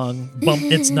screaming along.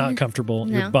 It's not comfortable.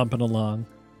 No. You're bumping along.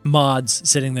 Maud's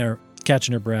sitting there,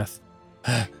 catching her breath.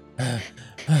 That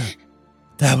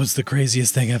was the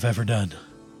craziest thing I've ever done.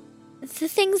 It's the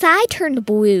things I turned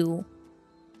blue.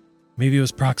 Maybe it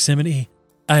was proximity.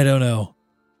 I don't know.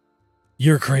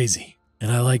 You're crazy, and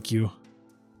I like you.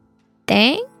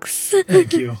 Thanks.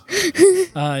 Thank you.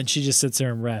 And she just sits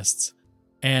there and rests.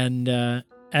 And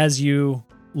as you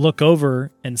look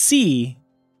over and see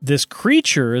this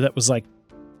creature that was like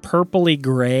purpley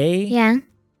gray. Yeah.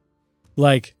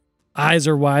 Like eyes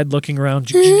are wide, looking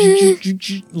around,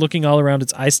 looking all around.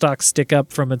 Its eye stalks stick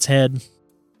up from its head,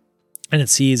 and it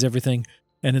sees everything,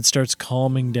 and it starts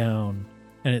calming down,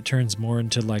 and it turns more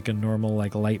into like a normal,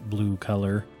 like light blue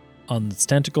color on its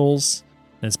tentacles,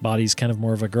 and its body's kind of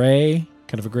more of a gray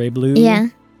blue. Yeah.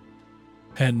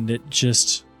 And it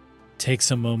just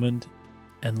takes a moment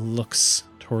and looks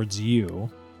towards you.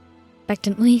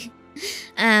 Expectantly.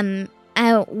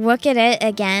 I'll look at it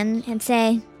again and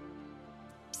say,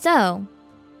 "So,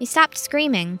 you stopped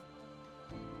screaming,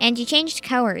 and you changed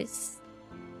colors.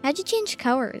 How'd you change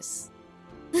colors?"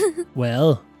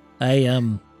 Well,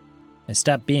 I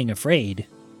stopped being afraid.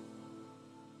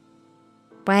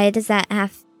 Why does that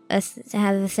have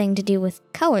a thing to do with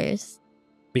colors?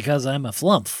 Because I'm a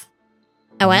flumph.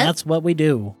 A what? And that's what we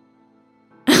do.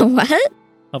 A what?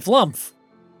 A flumph.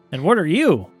 And what are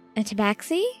you? A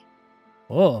tabaxi?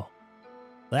 Oh,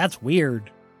 that's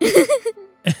weird.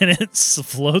 And it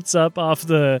floats up off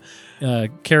the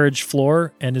carriage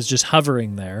floor and is just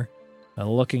hovering there,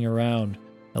 looking around.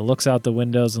 It looks out the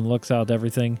windows and looks out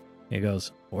everything. It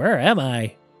goes, "Where am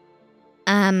I?"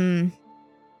 In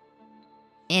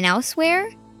elsewhere?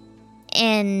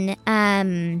 In,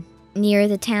 near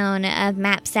the town of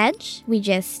Map's Edge. We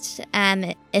just,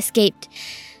 escaped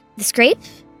the Scrape.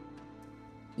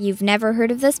 You've never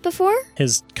heard of this before?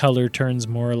 His color turns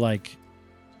more like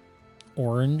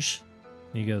orange.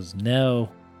 He goes, "No.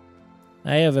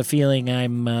 I have a feeling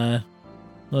I'm,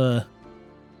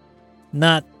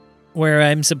 not where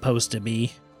I'm supposed to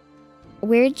be."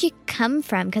 Where'd you come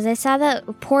from? Because I saw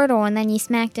that portal and then you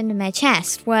smacked into my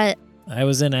chest. What? I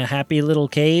was in a happy little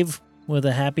cave with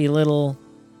a happy little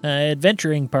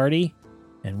adventuring party,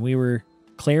 and we were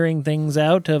clearing things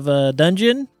out of a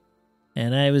dungeon,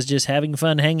 and I was just having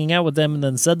fun hanging out with them, and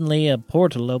then suddenly a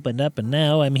portal opened up, and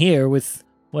now I'm here with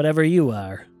whatever you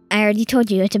are. I already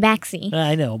told you, a tabaxi.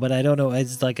 I know, but I don't know.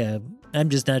 It's like I'm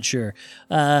just not sure.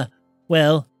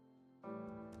 Well,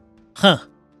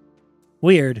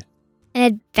 weird.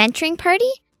 An adventuring party?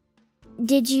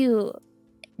 Did you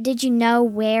know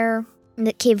where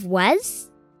the cave was?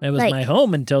 It was my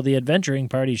home until the adventuring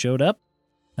party showed up,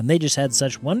 and they just had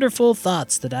such wonderful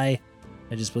thoughts that I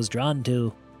just was drawn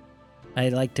to. I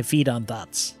like to feed on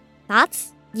thoughts.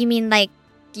 Thoughts? You mean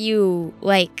you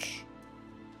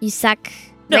suck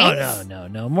brains?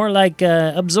 No. More like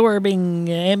absorbing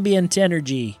ambient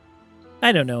energy.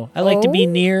 I don't know. I like to be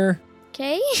near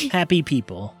happy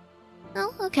people.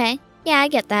 Oh, okay. Yeah, I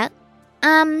get that.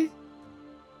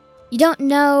 You don't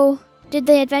know... Did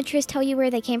the adventurers tell you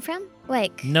where they came from?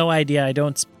 No idea. I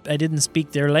didn't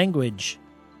speak their language.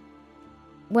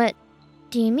 What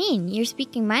do you mean? You're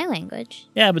speaking my language.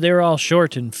 Yeah, but they were all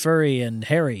short and furry and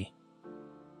hairy.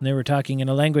 And they were talking in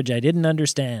a language I didn't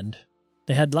understand.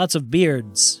 They had lots of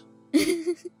beards.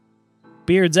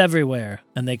 Beards everywhere.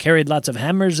 And they carried lots of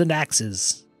hammers and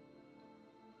axes.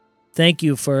 Thank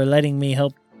you for letting me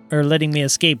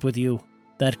escape with you.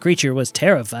 That creature was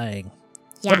terrifying.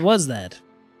 Yeah. What was that?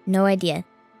 No idea.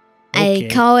 Okay. I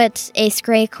call it a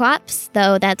Scra-Clops,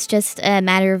 though that's just a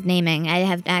matter of naming. I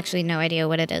have actually no idea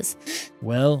what it is.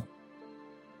 Well,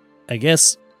 I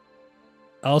guess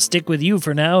I'll stick with you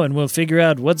for now, and we'll figure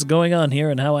out what's going on here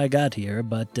and how I got here.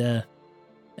 But,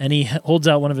 and he holds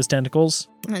out one of his tentacles,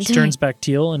 which turns back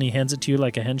teal, and he hands it to you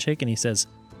like a handshake, and he says,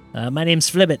 My name's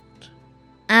Flibbit.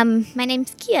 My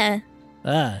name's Kia.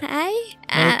 Hi.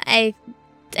 I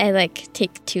like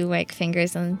take two like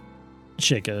fingers and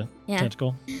Shake a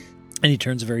tentacle. And he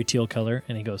turns a very teal color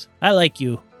and he goes, I like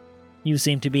you. You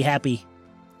seem to be happy.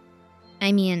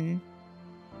 I mean,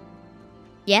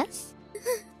 yes?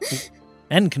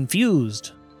 And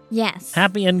confused. Yes.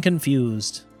 Happy and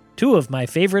confused. Two of my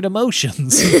favorite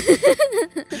emotions.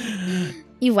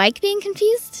 You like being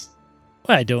confused?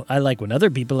 Well, I like when other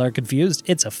people are confused.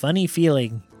 It's a funny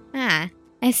feeling. Ah,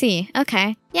 I see.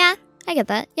 Okay. Yeah, I get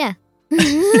that. Yeah.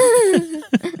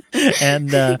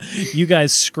 And you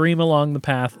guys scream along the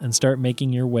path and start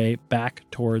making your way back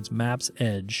towards Map's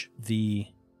Edge. The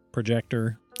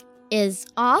projector is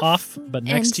off. But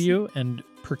next to you and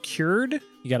procured.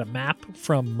 You got a map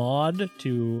from Maud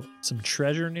to some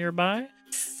treasure nearby.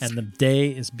 And the day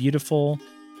is beautiful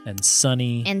and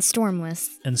sunny. And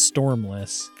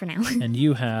stormless. For now. And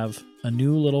you have a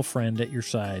new little friend at your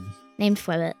side. Named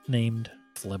Flibbit.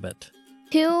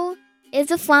 Who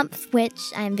is a flump, which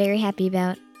I'm very happy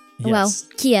about. Yes. Well,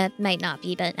 Kia might not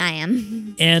be, but I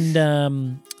am.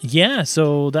 And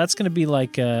so that's going to be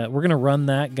like, we're going to run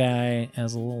that guy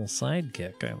as a little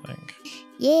sidekick, I think.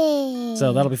 Yay.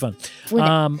 So that'll be fun.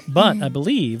 But I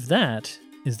believe that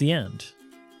is the end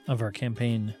of our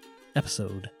campaign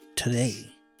episode today.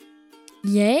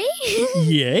 Yay?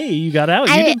 Yay, you got out.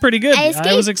 You did pretty good.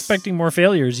 I was expecting more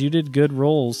failures. You did good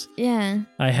rolls. Yeah.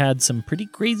 I had some pretty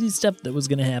crazy stuff that was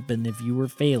going to happen if you were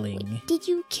failing. Did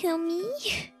you kill me?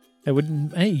 I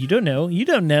wouldn't. Hey, you don't know. You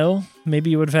don't know. Maybe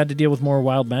you would have had to deal with more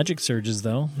wild magic surges,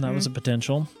 though. That was a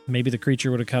potential. Maybe the creature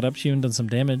would have caught up to you and done some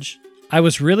damage. I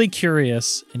was really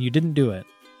curious, and you didn't do it,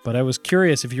 but I was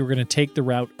curious if you were going to take the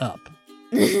route up.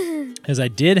 Because I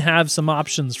did have some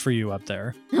options for you up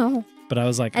there. Oh. But I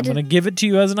was like, I'm going to give it to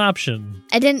you as an option.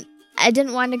 I didn't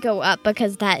want to go up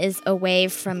because that is away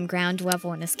from ground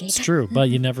level and escape. It's true, but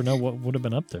you never know what would have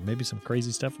been up there. Maybe some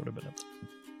crazy stuff would have been up there.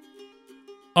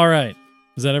 All right.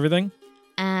 Is that everything?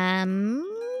 Yeah.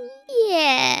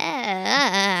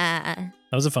 That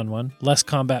was a fun one. Less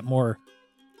combat, more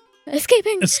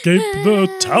escaping. Escape the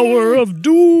Tower of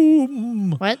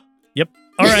Doom. What? Yep.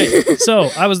 All right. So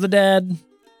I was the dad.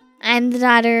 I'm the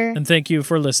daughter. And thank you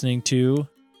for listening to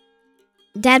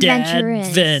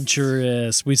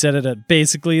Dadventurous. We said it at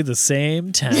basically the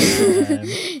same time.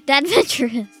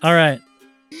 Dadventurous. All right.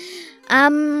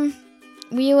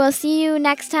 We will see you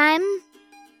next time.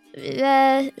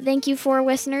 Thank you for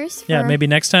listeners. Yeah, maybe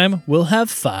next time we'll have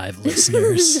 5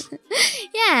 listeners.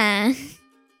 Yeah.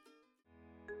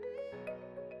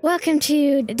 Welcome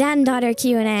to Dad and Daughter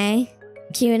Q&A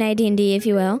D&D, if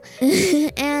you will.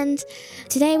 And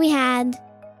today we had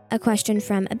a question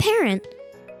from a parent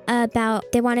about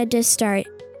they wanted to start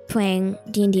playing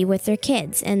D&D with their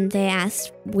kids, and they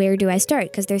asked, where do I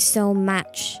start? Because there's so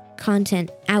much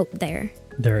content out there.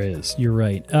 There is. You're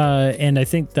right. And I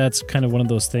think that's kind of one of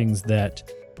those things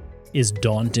that is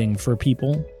daunting for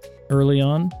people early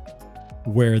on,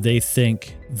 where they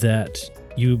think that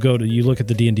you look at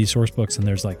the D&D source books and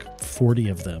there's like 40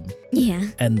 of them. Yeah.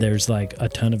 And there's like a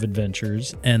ton of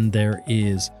adventures, and there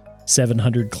is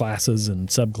 700 classes and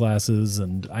subclasses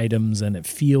and items, and it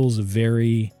feels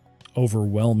very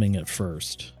overwhelming at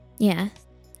first. Yeah.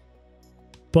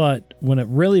 But when it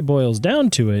really boils down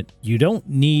to it, you don't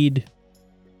need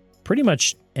pretty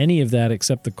much any of that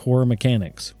except the core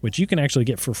mechanics, which you can actually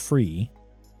get for free.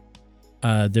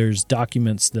 There's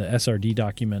documents, the SRD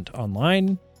document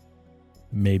online.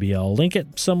 Maybe I'll link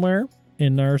it somewhere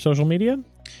in our social media.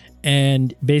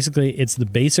 And basically, it's the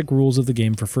basic rules of the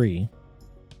game for free.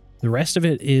 The rest of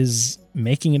it is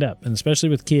making it up. And especially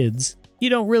with kids, you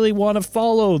don't really want to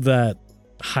follow that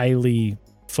highly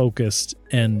focused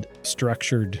and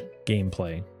structured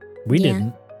gameplay. We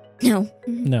didn't.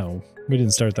 No, we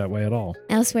didn't start that way at all.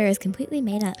 Elsewhere is completely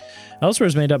made up. Elsewhere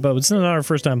is made up, but it's not our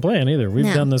first time playing either. We've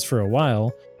done this for a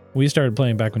while. We started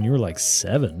playing back when you were like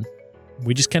 7.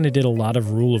 We just kind of did a lot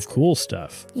of rule of cool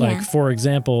stuff. Yeah. Like, for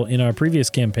example, in our previous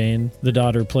campaign, the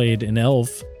daughter played an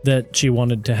elf that she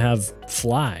wanted to have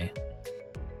fly.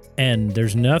 And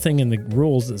there's nothing in the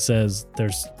rules that says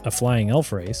there's a flying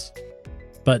elf race.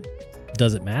 But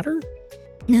does it matter?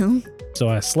 No. So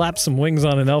I slapped some wings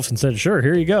on an elf and said, sure,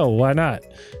 here you go. Why not?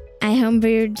 I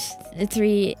homebrewed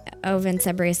 3 Oven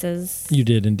sub races. You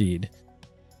did indeed.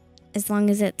 As long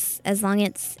as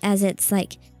it's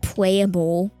like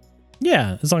playable.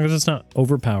 Yeah, as long as it's not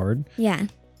overpowered. Yeah.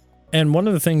 And one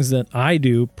of the things that I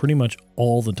do pretty much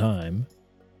all the time,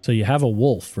 so you have a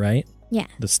wolf, right? Yeah.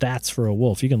 The stats for a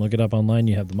wolf, you can look it up online.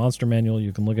 You have the monster manual,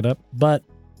 you can look it up. But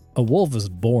a wolf is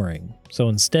boring. So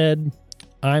instead,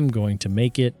 I'm going to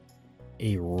make it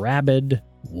a rabid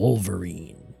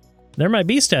Wolverine. There might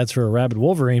be stats for a rabid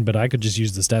Wolverine, but I could just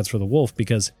use the stats for the wolf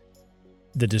because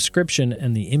the description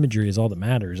and the imagery is all that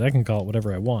matters. I can call it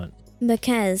whatever I want.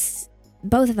 Because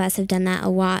both of us have done that a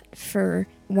lot for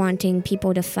wanting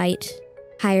people to fight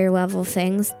higher level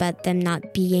things, but them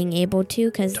not being able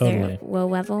to because they're low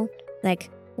level. Like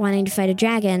wanting to fight a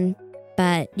dragon,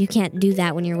 but you can't do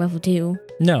that when you're level 2.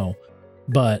 No,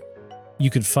 but you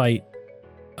could fight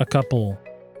a couple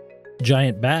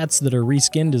giant bats that are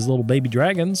reskinned as little baby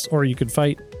dragons, or you could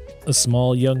fight a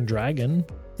small young dragon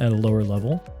at a lower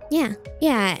level. Yeah,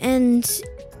 and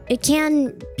it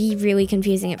can be really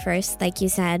confusing at first, like you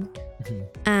said.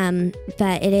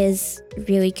 But it is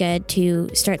really good to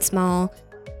start small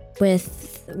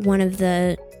with one of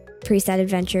the preset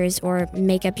adventures or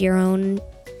make up your own,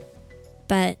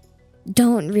 but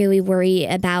don't really worry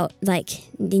about like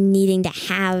needing to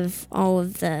have all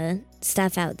of the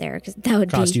stuff out there because that would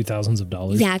cost you thousands of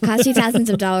dollars. Yeah, cost you thousands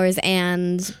of dollars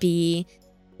and be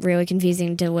really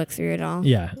confusing to look through it all.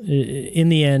 Yeah, in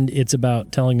the end, it's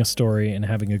about telling a story and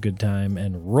having a good time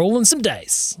and rolling some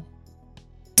dice.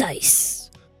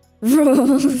 Dice.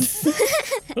 Rolls.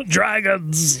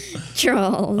 Dragons.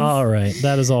 Trolls. All right,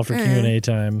 that is all for Q&A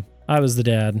time. I was the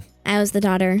dad. I was the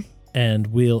daughter. And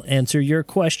we'll answer your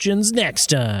questions next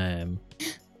time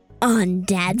on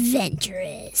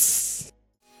Dadventurous.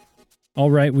 All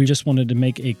right, we just wanted to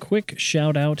make a quick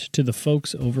shout out to the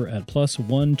folks over at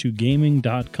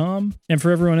 +1togaming.com. And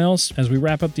for everyone else, as we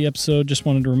wrap up the episode, just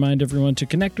wanted to remind everyone to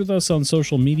connect with us on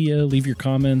social media, leave your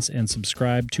comments, and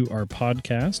subscribe to our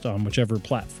podcast on whichever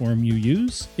platform you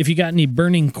use. If you got any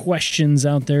burning questions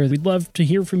out there, we'd love to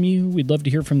hear from you. We'd love to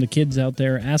hear from the kids out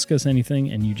there. Ask us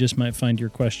anything, and you just might find your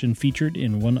question featured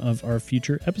in one of our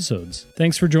future episodes.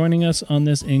 Thanks for joining us on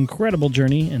this incredible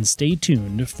journey, and stay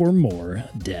tuned for more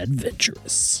Dadventurous.